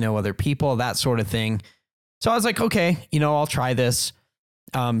there, get to know other people, that sort of thing. So I was like, okay, I'll try this.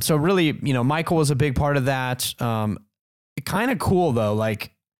 So really, Michael was a big part of that. Kind of cool though.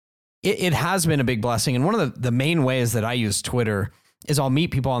 Like it has been a big blessing. And one of the main ways that I use Twitter is I'll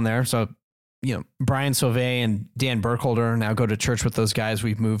meet people on there. So, Brian Sauvé and Dan Burkholder, now go to church with those guys.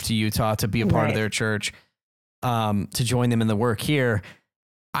 We've moved to Utah to be a part of their church, to join them in the work here.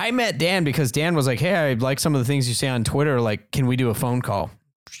 I met Dan because Dan was like, hey, I like some of the things you say on Twitter. Like, can we do a phone call?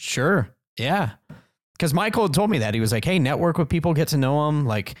 Sure. Yeah. Because Michael had told me that. He was like, hey, network with people, get to know them.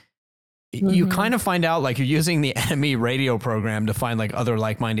 Like, you kind of find out like you're using the enemy radio program to find like other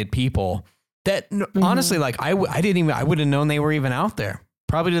like-minded people that honestly, like I wouldn't have known they were even out there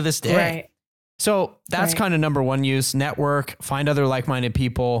probably to this day. Right. So that's kind of number one use: network, find other like-minded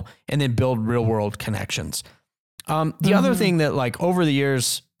people, and then build real world connections. The other thing that like over the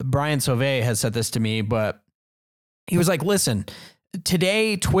years, Brian Sauvé has said this to me, but he was like, listen,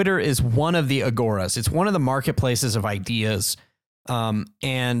 today, Twitter is one of the agoras. It's one of the marketplaces of ideas.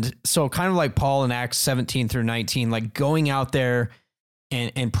 And so kind of like Paul in Acts 17 through 19, like going out there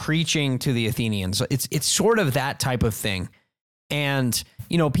and preaching to the Athenians. It's sort of that type of thing. And,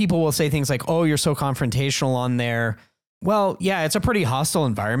 people will say things like, oh, you're so confrontational on there. Well, yeah, it's a pretty hostile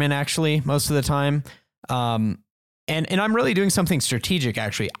environment, actually, most of the time. And I'm really doing something strategic,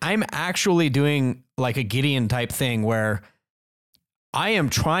 actually. I'm actually doing like a Gideon type thing where I am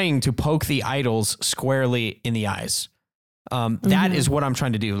trying to poke the idols squarely in the eyes. That is what I'm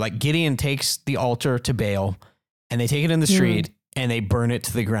trying to do. Like Gideon takes the altar to Baal and they take it in the street and they burn it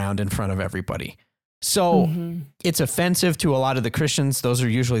to the ground in front of everybody. So it's offensive to a lot of the Christians. Those are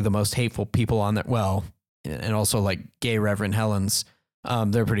usually the most hateful people on that. Well, and also like gay Reverend Helens.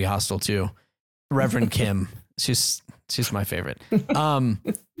 They're pretty hostile too. Reverend Kim. She's my favorite.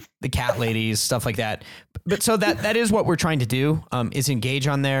 The cat ladies, stuff like that. But so that is what we're trying to do, is engage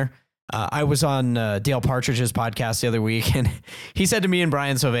on there. I was on Dale Partridge's podcast the other week, and he said to me and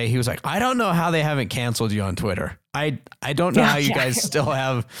Brian Sauvé, he was like, I don't know how they haven't canceled you on Twitter. I don't know how you guys still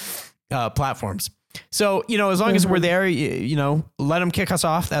have platforms. So, as long as we're there, let them kick us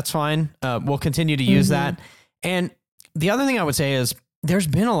off. That's fine. We'll continue to use that. And the other thing I would say is there's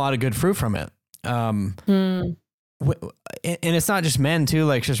been a lot of good fruit from it. And it's not just men too.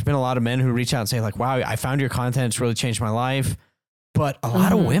 Like there's been a lot of men who reach out and say like, wow, I found your content. It's really changed my life. But a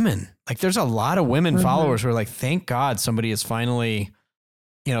lot of women, like there's a lot of women followers who are like, thank God somebody is finally,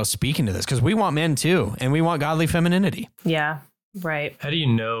 speaking to this, because we want men too. And we want godly femininity. Yeah. Right. How do you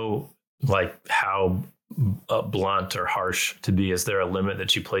know like how blunt or harsh to be? Is there a limit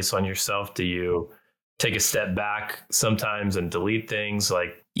that you place on yourself? Do you take a step back sometimes and delete things?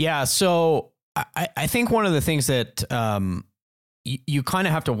 Like, yeah. So I think one of the things that you kind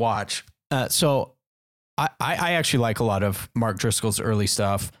of have to watch. So I actually like a lot of Mark Driscoll's early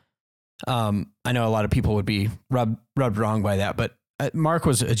stuff. I know a lot of people would be rubbed wrong by that, but Mark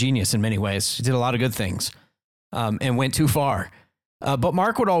was a genius in many ways. He did a lot of good things and went too far. But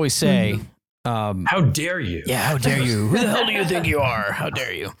Mark would always say, how dare you? Yeah, how dare you? Who the hell do you think you are? How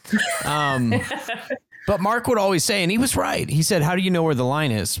dare you? But Mark would always say, and he was right. He said, how do you know where the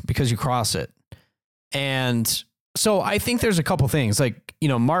line is? Because you cross it. And so I think there's a couple things like,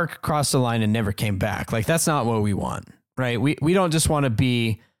 Mark crossed the line and never came back. Like that's not what we want, right? We don't just want to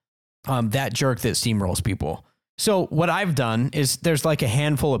be that jerk that steamrolls people. So what I've done is there's like a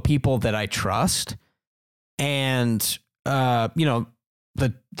handful of people that I trust, and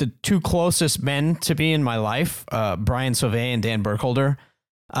the two closest men to me in my life, Brian Sauvé and Dan Burkholder.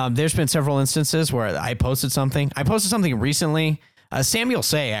 There's been several instances where I posted something. I posted something recently. Samuel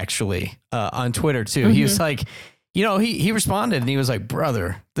Say actually on Twitter too. He was like, he responded and he was like,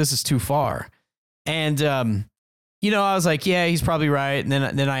 brother, this is too far. And, I was like, yeah, he's probably right. And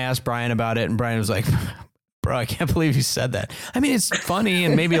then I asked Brian about it, and Brian was like, bro, I can't believe you said that. I mean, it's funny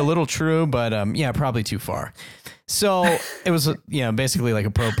and maybe a little true, but yeah, probably too far. So it was, basically like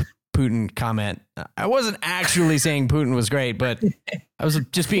a pro Putin comment. I wasn't actually saying Putin was great, but I was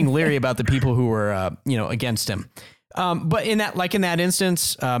just being leery about the people who were, against him. But in that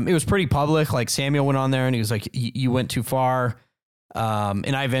instance, it was pretty public. Like Samuel went on there and he was like, you went too far.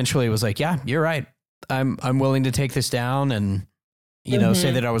 And I eventually was like, yeah, you're right. I'm willing to take this down and,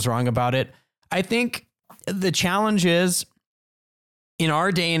 say that I was wrong about it. I think the challenge is in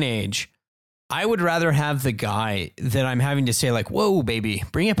our day and age, I would rather have the guy that I'm having to say like, whoa, baby,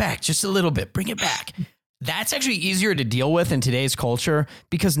 bring it back just a little bit, bring it back. That's actually easier to deal with in today's culture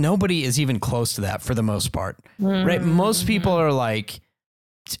because nobody is even close to that for the most part, right? Most people are like,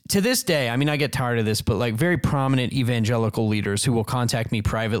 to this day, I mean, I get tired of this, but like very prominent evangelical leaders who will contact me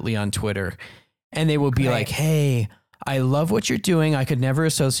privately on Twitter and they will be like, hey, I love what you're doing. I could never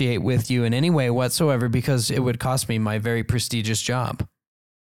associate with you in any way whatsoever because it would cost me my very prestigious job.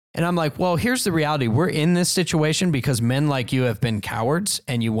 And I'm like, well, here's the reality. We're in this situation because men like you have been cowards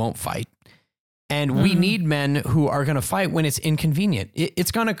and you won't fight. And we need men who are going to fight when it's inconvenient.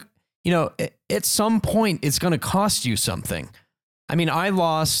 It's going to, you know, at some point, it's going to cost you something. I mean, I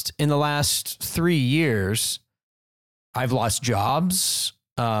lost in the last 3 years, I've lost jobs,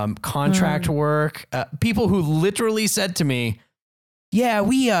 contract work, people who literally said to me, yeah,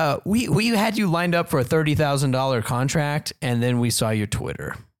 we had you lined up for a $30,000 contract and then we saw your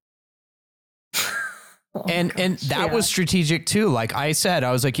Twitter. And that was strategic too. Like I said,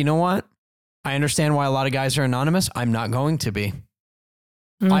 I was like, you know what? I understand why a lot of guys are anonymous. I'm not going to be.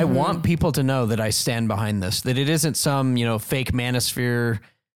 I want people to know that I stand behind this, that it isn't some, you know, fake manosphere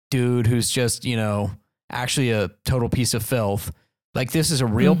dude who's just, you know, actually a total piece of filth. Like this is a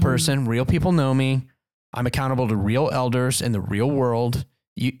real person. Real people know me. I'm accountable to real elders in the real world.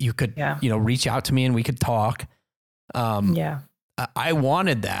 You could, you know, reach out to me and we could talk. I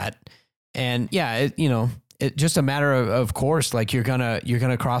wanted that. And yeah, you know, it's just a matter of course, like you're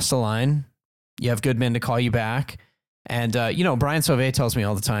gonna cross the line. You have good men to call you back. And, you know, Brian Sauvé tells me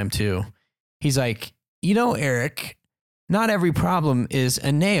all the time too. He's like, you know, Eric, not every problem is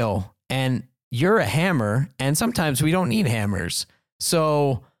a nail and you're a hammer. And sometimes we don't need hammers.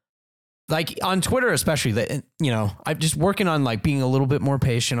 So like on Twitter, especially that, you know, I'm just working on like being a little bit more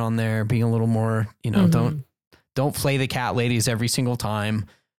patient on there, being a little more, you know, don't flay the cat ladies every single time.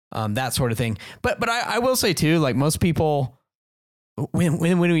 That sort of thing. But I will say too, like most people,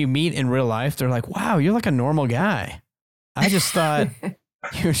 when we meet in real life, they're like, wow, you're like a normal guy. I just thought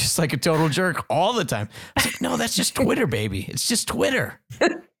you're just like a total jerk all the time. I was like, no, that's just Twitter, baby. It's just Twitter.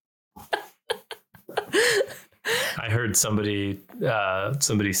 I heard somebody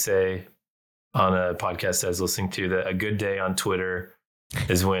say on a podcast I was listening to that a good day on Twitter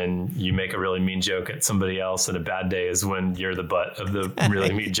is when you make a really mean joke at somebody else, and a bad day is when you're the butt of the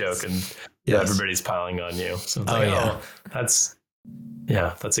really mean joke and everybody's piling on you. So that's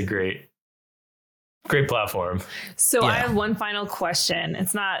a great platform. So I have one final question.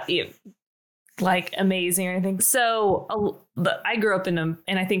 It's not like amazing or anything. So I grew up and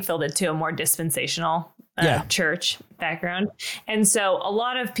I think Phil did too, a more dispensational church background. And so a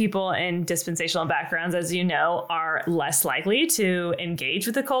lot of people in dispensational backgrounds, as you know, are less likely to engage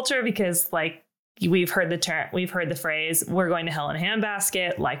with the culture because like we've heard the phrase, we're going to hell in a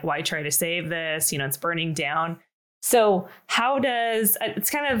handbasket. Like, why try to save this? You know, it's burning down. So how does,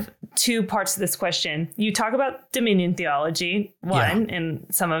 it's kind of two parts to this question. You talk about dominion theology, one, in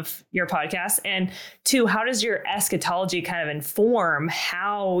some of your podcasts, and two, how does your eschatology kind of inform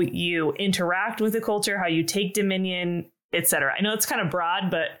how you interact with the culture, how you take dominion, etc.? I know it's kind of broad,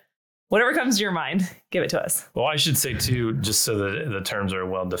 but whatever comes to your mind, give it to us. Well, I should say too, just so that the terms are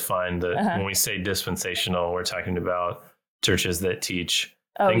well defined, that when we say dispensational, we're talking about churches that teach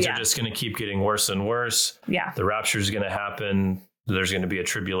things are just going to keep getting worse and worse. Yeah. The rapture is going to happen. There's going to be a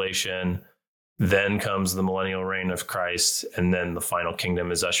tribulation. Then comes the millennial reign of Christ. And then the final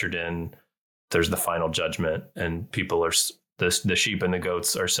kingdom is ushered in. There's the final judgment, and people are the sheep and the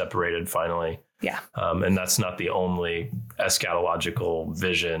goats are separated finally. Yeah. And that's not the only eschatological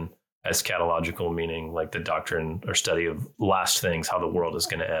vision. Eschatological meaning like the doctrine or study of last things, how the world is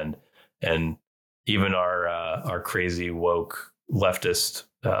going to end. And even our crazy woke leftist,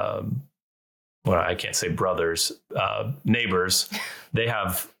 I can't say brothers, neighbors, they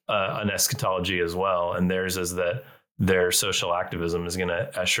have an eschatology as well. And theirs is that their social activism is going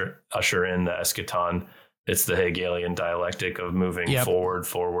to usher in the eschaton. It's the Hegelian dialectic of moving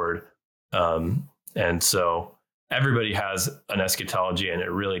forward. And so everybody has an eschatology, and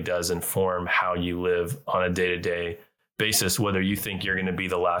it really does inform how you live on a day-to-day basis, whether you think you're going to be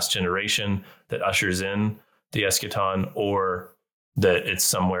the last generation that ushers in the eschaton or that it's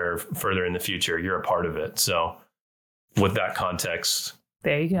somewhere further in the future. You're a part of it. So with that context,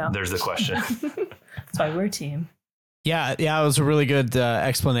 there you go. There's the question. That's why we're a team. Yeah. It was a really good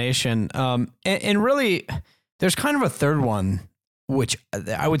explanation. And really, there's kind of a third one, which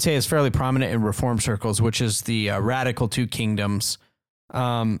I would say is fairly prominent in reform circles, which is the radical two kingdoms.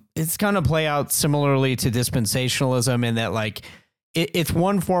 It's going to play out similarly to dispensationalism in that, like, it's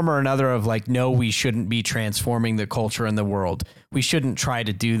one form or another of like, no, we shouldn't be transforming the culture and the world. We shouldn't try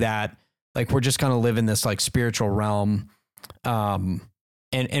to do that. Like, we're just going to live in this like spiritual realm.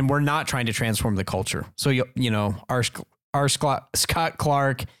 And we're not trying to transform the culture. So, you know, our Scott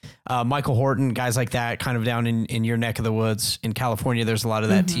Clark, Michael Horton, guys like that, kind of down in your neck of the woods in California, there's a lot of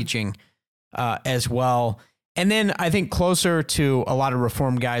that teaching as well. And then I think closer to a lot of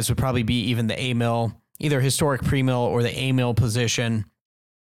reform guys would probably be even the A-Mill, either historic premill or the amill position.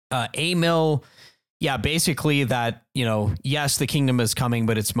 Amill, yeah, basically that, yes, the kingdom is coming,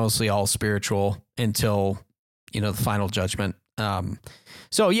 but it's mostly all spiritual until, the final judgment.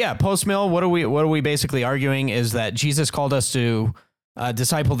 So yeah, post mill, what are we basically arguing is that Jesus called us to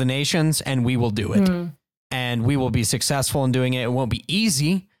disciple the nations, and we will do it. And we will be successful in doing it. It won't be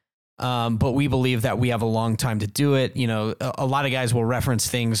easy, but we believe that we have a long time to do it. A lot of guys will reference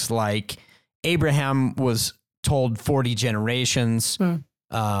things like Abraham was told 40 generations,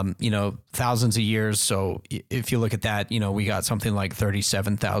 thousands of years. So if you look at that, we got something like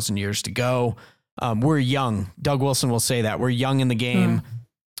 37,000 years to go. We're young. Doug Wilson will say that we're young in the game.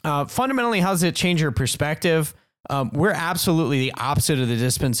 Fundamentally, how does it change your perspective? We're absolutely the opposite of the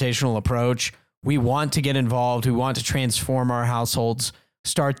dispensational approach. We want to get involved. We want to transform our households,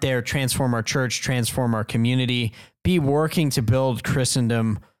 start there, transform our church, transform our community, be working to build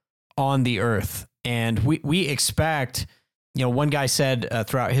Christendom on the earth. And we expect, one guy said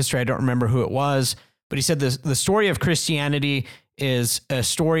throughout history, I don't remember who it was, but he said the story of Christianity is a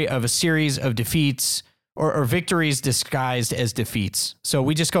story of a series of defeats or victories disguised as defeats. So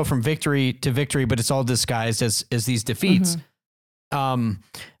we just go from victory to victory, but it's all disguised as these defeats.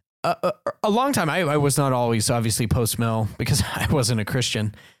 A long time, I was not always obviously post-mill because I wasn't a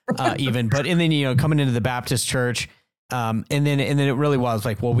Christian even, but and then, coming into the Baptist church, and then it really was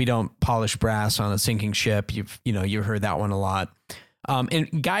like, well, we don't polish brass on a sinking ship. You heard that one a lot.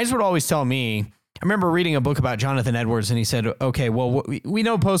 And guys would always tell me, I remember reading a book about Jonathan Edwards, and he said, okay, well, we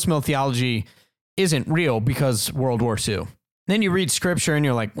know post-mill theology isn't real because World War II. Then you read scripture and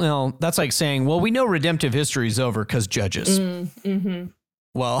you're like, well, that's like saying, well, we know redemptive history is over because Judges.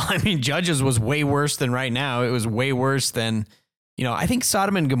 Well, I mean, Judges was way worse than right now. It was way worse than, I think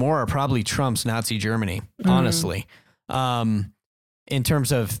Sodom and Gomorrah probably trumps Nazi Germany, honestly, in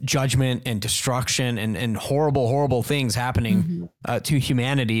terms of judgment and destruction and horrible, horrible things happening to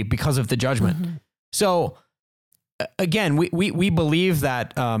humanity because of the judgment. So again, we believe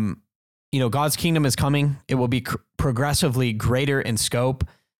that, God's kingdom is coming. It will be progressively greater in scope.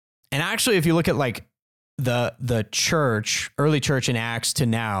 And actually, if you look at like the church, early church in Acts to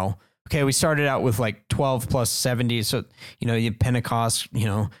now, okay, we started out with like 12 plus 70. So, you Pentecost,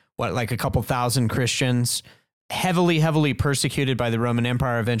 like a couple thousand Christians, heavily persecuted by the Roman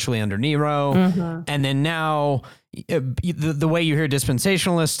Empire, eventually under Nero. And then now the way you hear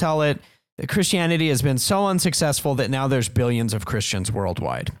dispensationalists tell it, Christianity has been so unsuccessful that now there's billions of Christians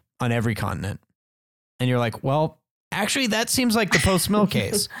worldwide on every continent. And you're like, well, actually, that seems like the post-mill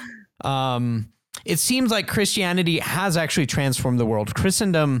case. It seems like Christianity has actually transformed the world.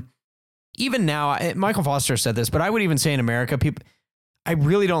 Christendom, even now, Michael Foster said this, but I would even say in America, I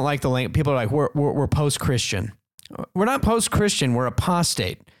really don't like the language. People are like, we're post-Christian. We're not post-Christian. We're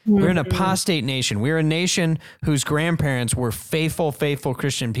apostate. We're an apostate nation. We're a nation whose grandparents were faithful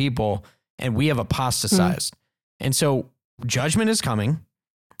Christian people, and we have apostatized. And so judgment is coming,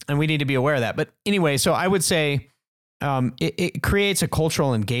 and we need to be aware of that. But anyway, so I would say it creates a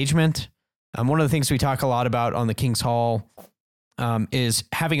cultural engagement. One of the things we talk a lot about on the King's Hall is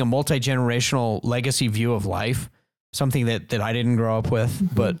having a multi-generational legacy view of life, something that I didn't grow up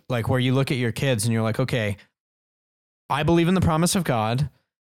with, but like where you look at your kids and you're like, okay, I believe in the promise of God.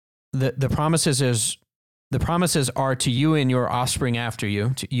 The promises are to you and your offspring after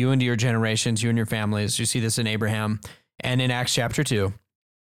you, to you and to your generations, you and your families. You see this in Abraham and in Acts chapter 2.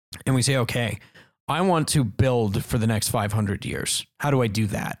 And we say, okay, I want to build for the next 500 years. How do I do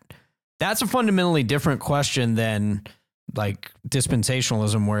that? That's a fundamentally different question than like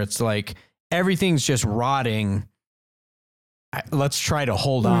dispensationalism, where it's like everything's just rotting. Let's try to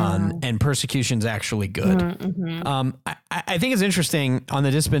hold on, and persecution's actually good. I think it's interesting on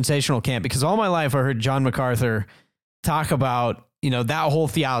the dispensational camp, because all my life I heard John MacArthur talk about, that whole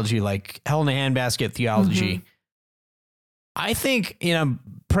theology, like hell in a handbasket theology. I think,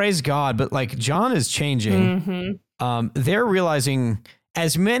 praise God, but like John is changing. They're realizing,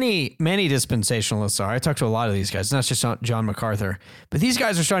 as many dispensationalists are, I talk to a lot of these guys, not just John MacArthur, but these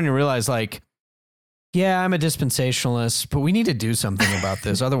guys are starting to realize like, yeah, I'm a dispensationalist, but we need to do something about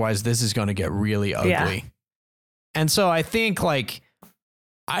this. Otherwise, this is going to get really ugly. Yeah. And so I think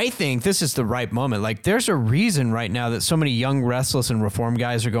this is the right moment. Like, there's a reason right now that so many young, restless, and reform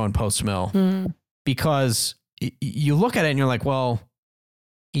guys are going post-mill, because you look at it and you're like, well,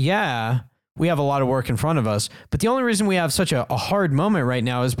 yeah, we have a lot of work in front of us. But the only reason we have such a hard moment right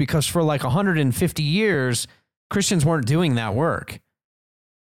now is because for like 150 years, Christians weren't doing that work.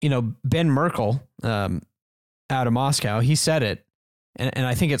 Ben Merkel, out of Moscow, he said it, and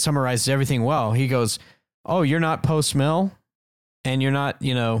I think it summarizes everything well. He goes, oh, you're not post-mill, and you're not,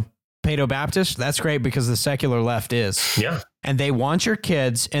 Paedo Baptist, that's great because the secular left is. Yeah. And they want your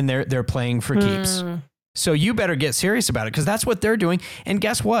kids and they're playing for keeps. So you better get serious about it because that's what they're doing. And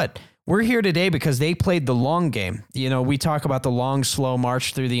guess what? We're here today because they played the long game. You know, we talk about the long, slow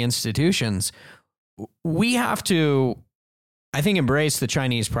march through the institutions. We have to, I think, embrace the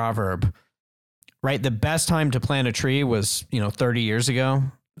Chinese proverb, right? The best time to plant a tree was, 30 years ago.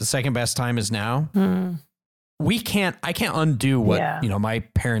 The second best time is now. I can't undo what, my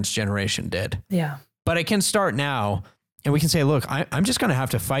parents' generation did. Yeah. But I can start now and we can say, look, I'm just going to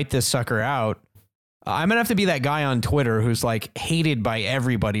have to fight this sucker out. I'm going to have to be that guy on Twitter who's like hated by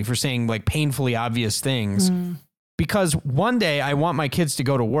everybody for saying like painfully obvious things. Because one day I want my kids to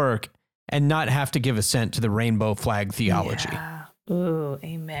go to work and not have to give a cent to the rainbow flag theology. Yeah. Ooh,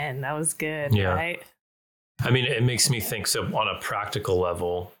 amen. That was good. Yeah. Right? I mean, it makes me think, so on a practical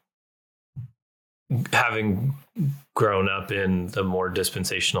level, having grown up in the more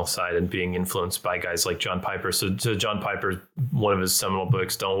dispensational side and being influenced by guys like John Piper. So John Piper, one of his seminal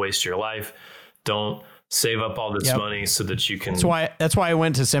books, Don't Waste Your Life. Don't save up all this money so that you can. That's why I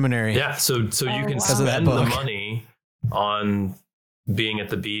went to seminary. Yeah. So you can spend the money on being at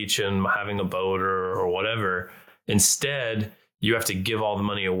the beach and having a boat or whatever. Instead, you have to give all the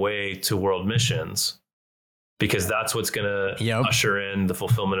money away to world missions because that's what's going to usher in the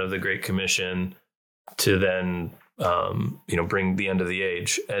fulfillment of the Great Commission to then, bring the end of the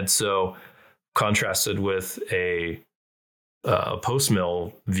age. And so contrasted with a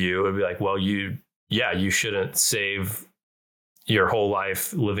post-mill view, it'd be like, well, you shouldn't save your whole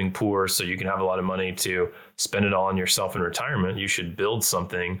life living poor so you can have a lot of money to spend it all on yourself in retirement. You should build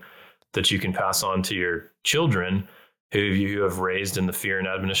something that you can pass on to your children who you have raised in the fear and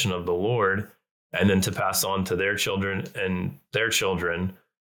admonition of the Lord, and then to pass on to their children and their children.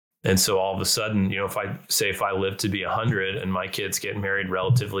 And so all of a sudden, if I live to be 100 and my kids get married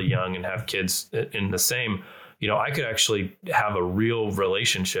relatively young and have kids in the same, I could actually have a real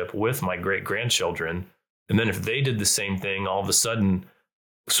relationship with my great grandchildren. And then if they did the same thing, all of a sudden,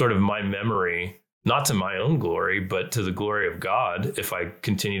 sort of my memory, not to my own glory, but to the glory of God, if I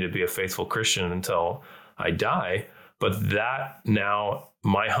continue to be a faithful Christian until I die. But that now,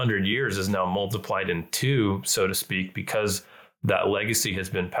 my 100 years is now multiplied in 2, so to speak, because that legacy has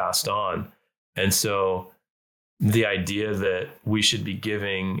been passed on. And so the idea that we should be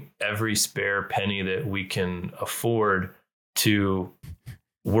giving every spare penny that we can afford to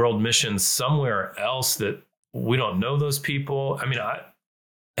world missions somewhere else that we don't know those people. I mean,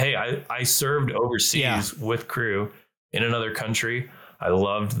 I served overseas with Cru in another country. I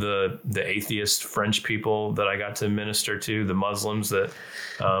loved the atheist French people that I got to minister to, the Muslims that,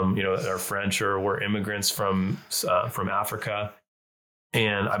 are French or were immigrants from Africa.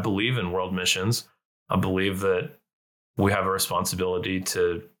 And I believe in world missions. I believe that we have a responsibility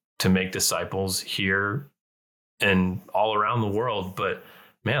to make disciples here and all around the world. But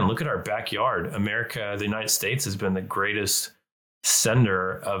man, look at our backyard. America, the United States has been the greatest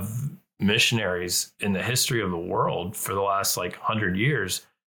sender of missionaries in the history of the world for the last 100 years.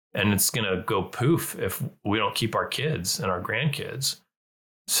 And it's going to go poof if we don't keep our kids and our grandkids.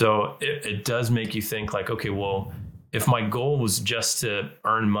 So it does make you think okay, well, if my goal was just to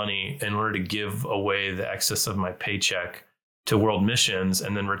earn money in order to give away the excess of my paycheck to world missions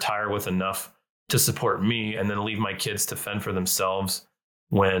and then retire with enough to support me and then leave my kids to fend for themselves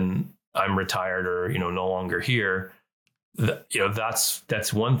when I'm retired or, no longer here,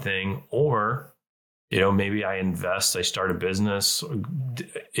 that's one thing. Or, maybe I invest, I start a business,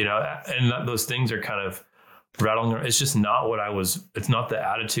 and those things are kind of rattling around. It's just not it's not the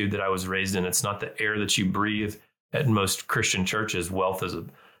attitude that I was raised in. It's not the air that you breathe at most Christian churches. Wealth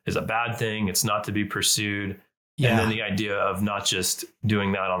is a bad thing. It's not to be pursued. Yeah. And then the idea of not just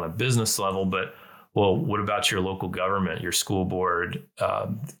doing that on a business level, but well, what about your local government, your school board,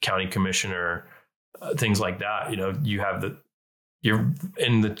 county commissioner, things like that? You have you're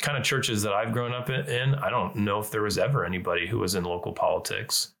in the kind of churches that I've grown up in. I don't know if there was ever anybody who was in local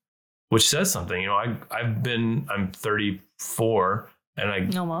politics, which says something. I'm 34 and I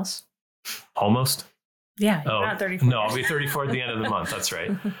almost. Yeah, you're not 34. No, I'll be 34 at the end of the month. That's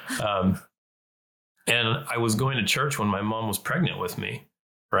right. And I was going to church when my mom was pregnant with me,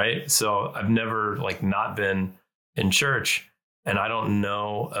 right? So I've never not been in church, and I don't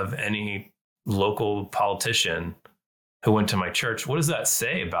know of any local politician who went to my church. What does that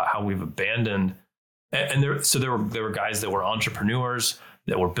say about how we've abandoned? And there were guys that were entrepreneurs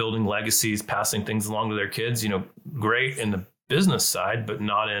that were building legacies, passing things along to their kids. Great in the business side, but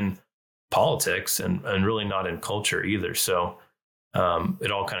not in politics and really not in culture either. So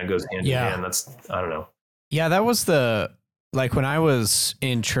it all kind of goes hand in hand. I don't know. Yeah, that was the like when I was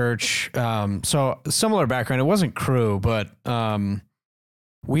in church, so similar background, it wasn't Cru, but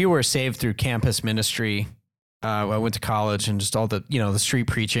we were saved through campus ministry. I went to college and just all the, the street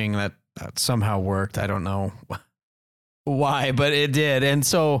preaching that somehow worked. I don't know why, but it did. And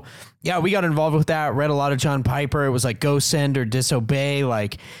so, yeah, we got involved with that, read a lot of John Piper. It was like go send or disobey.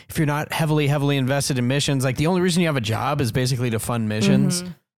 Like if you're not heavily invested in missions, like the only reason you have a job is basically to fund missions.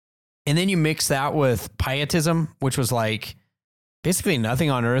 Mm-hmm. And then you mix that with pietism, which was like basically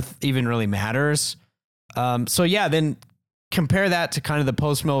nothing on earth even really matters. So yeah, then compare that to kind of the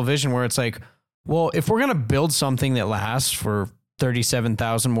post-mill vision where it's like, well, if we're going to build something that lasts for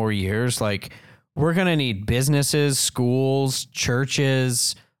 37,000 more years, like we're going to need businesses, schools,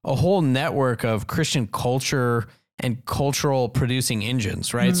 churches, a whole network of Christian culture and cultural producing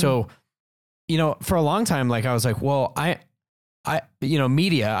engines, right? Mm-hmm. So, for a long time, like I was like, well, I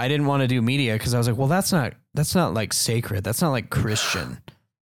media, I didn't want to do media because I was like, well, that's not like sacred. That's not like Christian.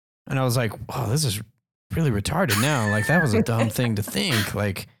 And I was like, oh, this is really retarded now. Like that was a dumb thing to think.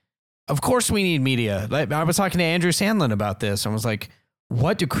 Like, of course we need media. Like I was talking to Andrew Sandlin about this. I was like,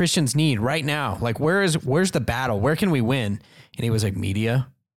 what do Christians need right now? Like, where's the battle? Where can we win? And he was like, media.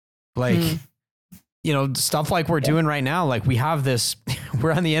 Like, stuff like we're doing right now. Like we have this,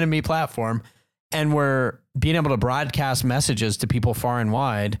 we're on the enemy platform and we're being able to broadcast messages to people far and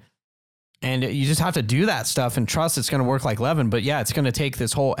wide. And you just have to do that stuff and trust it's going to work like leaven. But yeah, it's going to take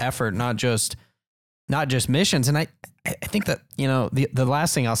this whole effort, not just missions. And I think that, the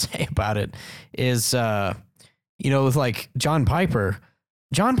last thing I'll say about it is, with like John Piper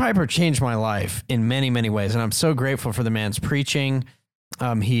changed my life in many, many ways. And I'm so grateful for the man's preaching.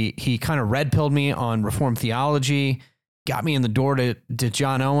 He kind of red pilled me on Reformed theology, got me in the door to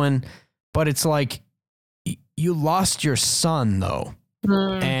John Owen. But it's like, you lost your son though.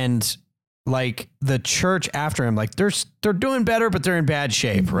 And like the church after him, like they're doing better, but they're in bad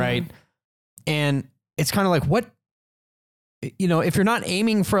shape. Mm-hmm. Right. And it's kind of like, what, if you're not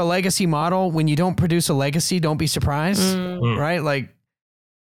aiming for a legacy model, when you don't produce a legacy, don't be surprised. Mm-hmm. Right. Like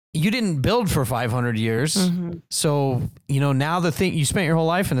you didn't build for 500 years. Mm-hmm. So, now the thing you spent your whole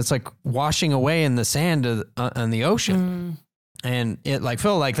life and it's like washing away in the sand on the ocean. And it like,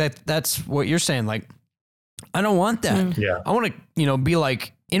 Phil, like that's what you're saying. Like, I don't want that. Yeah. I want to, be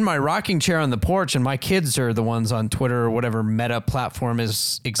like in my rocking chair on the porch and my kids are the ones on Twitter or whatever meta platform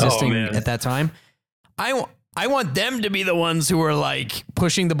is existing at that time. I want them to be the ones who are like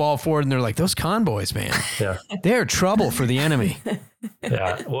pushing the ball forward and they're like, those convoys, man. Yeah. They're trouble for the enemy.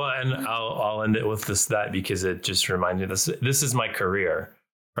 Yeah. Well, and I'll end it with that because it just reminded me this is my career,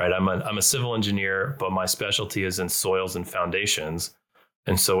 right? I'm a civil engineer, but my specialty is in soils and foundations.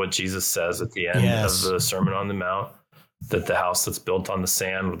 And so what Jesus says at the end of the Sermon on the Mount, that the house that's built on the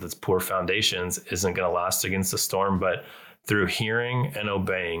sand with its poor foundations isn't going to last against the storm, but through hearing and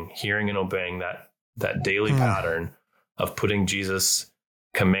obeying that daily pattern of putting Jesus'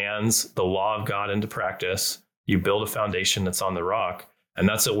 commands, the law of God into practice, you build a foundation that's on the rock. And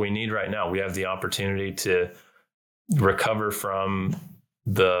that's what we need right now. We have the opportunity to recover from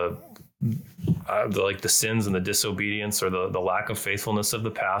the sins and the disobedience or the lack of faithfulness of the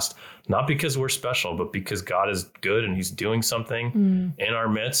past, not because we're special, but because God is good and he's doing something in our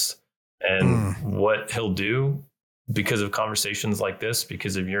midst. And what he'll do because of conversations like this,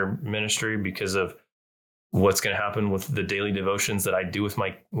 because of your ministry, because of what's going to happen with the daily devotions that I do with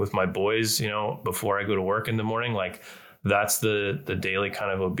my boys, before I go to work in the morning, like that's the daily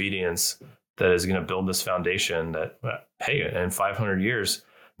kind of obedience that is going to build this foundation that, hey, in 500 years,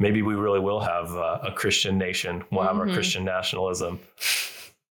 maybe we really will have a Christian nation. We'll have our Christian nationalism.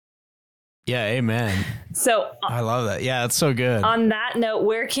 Yeah, amen. So I love that. Yeah, it's so good. On that note,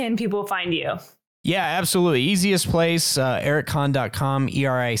 where can people find you? Yeah, absolutely. Easiest place, ericcon.com,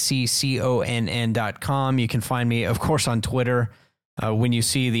 ERICCONN.com. You can find me, of course, on Twitter. When you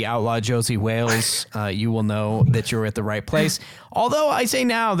see the outlaw Josie Wales, you will know that you're at the right place. Although I say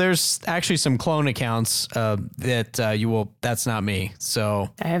now there's actually some clone accounts that that's not me.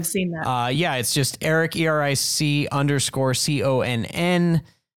 So I have seen that. Yeah, it's just Eric, ERIC_CONN.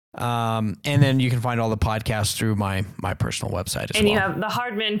 And then you can find all the podcasts through my personal website as well. And you have the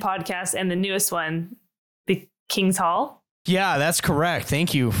Hardman podcast and the newest one, the King's Hall. Yeah, that's correct.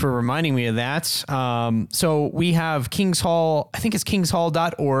 Thank you for reminding me of that. So we have King's Hall, I think it's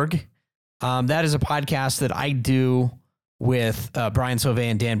kingshall.org. That is a podcast that I do with Brian Sauvé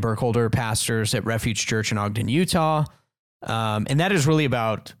and Dan Burkholder, pastors at Refuge Church in Ogden, Utah. And that is really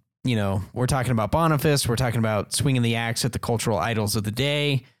about, we're talking about Boniface. We're talking about swinging the axe at the cultural idols of the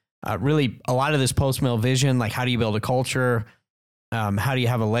day. Really, a lot of this post-mill vision, like how do you build a culture? How do you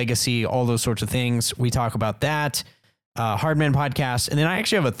have a legacy? All those sorts of things. We talk about that. Hardman podcast. And then I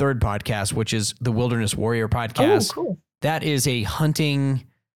actually have a third podcast, which is the Wilderness Warrior podcast. Oh, cool. That is a hunting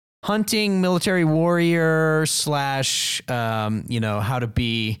military warrior / how to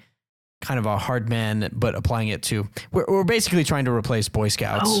be kind of a hard man, but applying it to, we're basically trying to replace Boy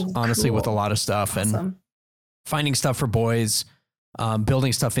Scouts, honestly, with a lot of stuff. Awesome. And finding stuff for boys,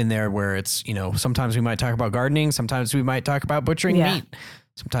 building stuff in there where it's, sometimes we might talk about gardening. Sometimes we might talk about butchering meat.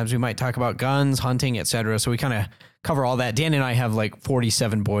 Sometimes we might talk about guns, hunting, etc. So we kind of cover all that. Dan and I have like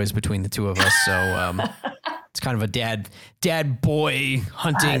 47 boys between the two of us. So it's kind of a dad boy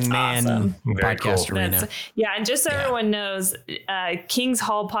hunting man podcast arena. And just so everyone knows, King's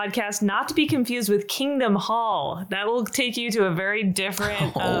Hall podcast, not to be confused with Kingdom Hall. That will take you to a very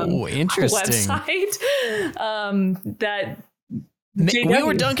different interesting website. We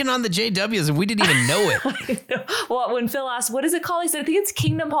were dunking on the JWs and we didn't even know it. Well, when Phil asked, what is it called? He said, I think it's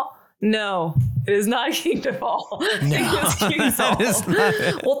Kingdom Hall. No, it is not Kingdom Hall.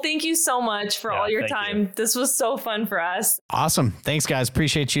 Well, thank you so much for all your time. This was so fun for us. Awesome. Thanks, guys.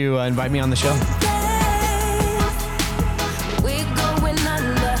 Appreciate you inviting me on the show.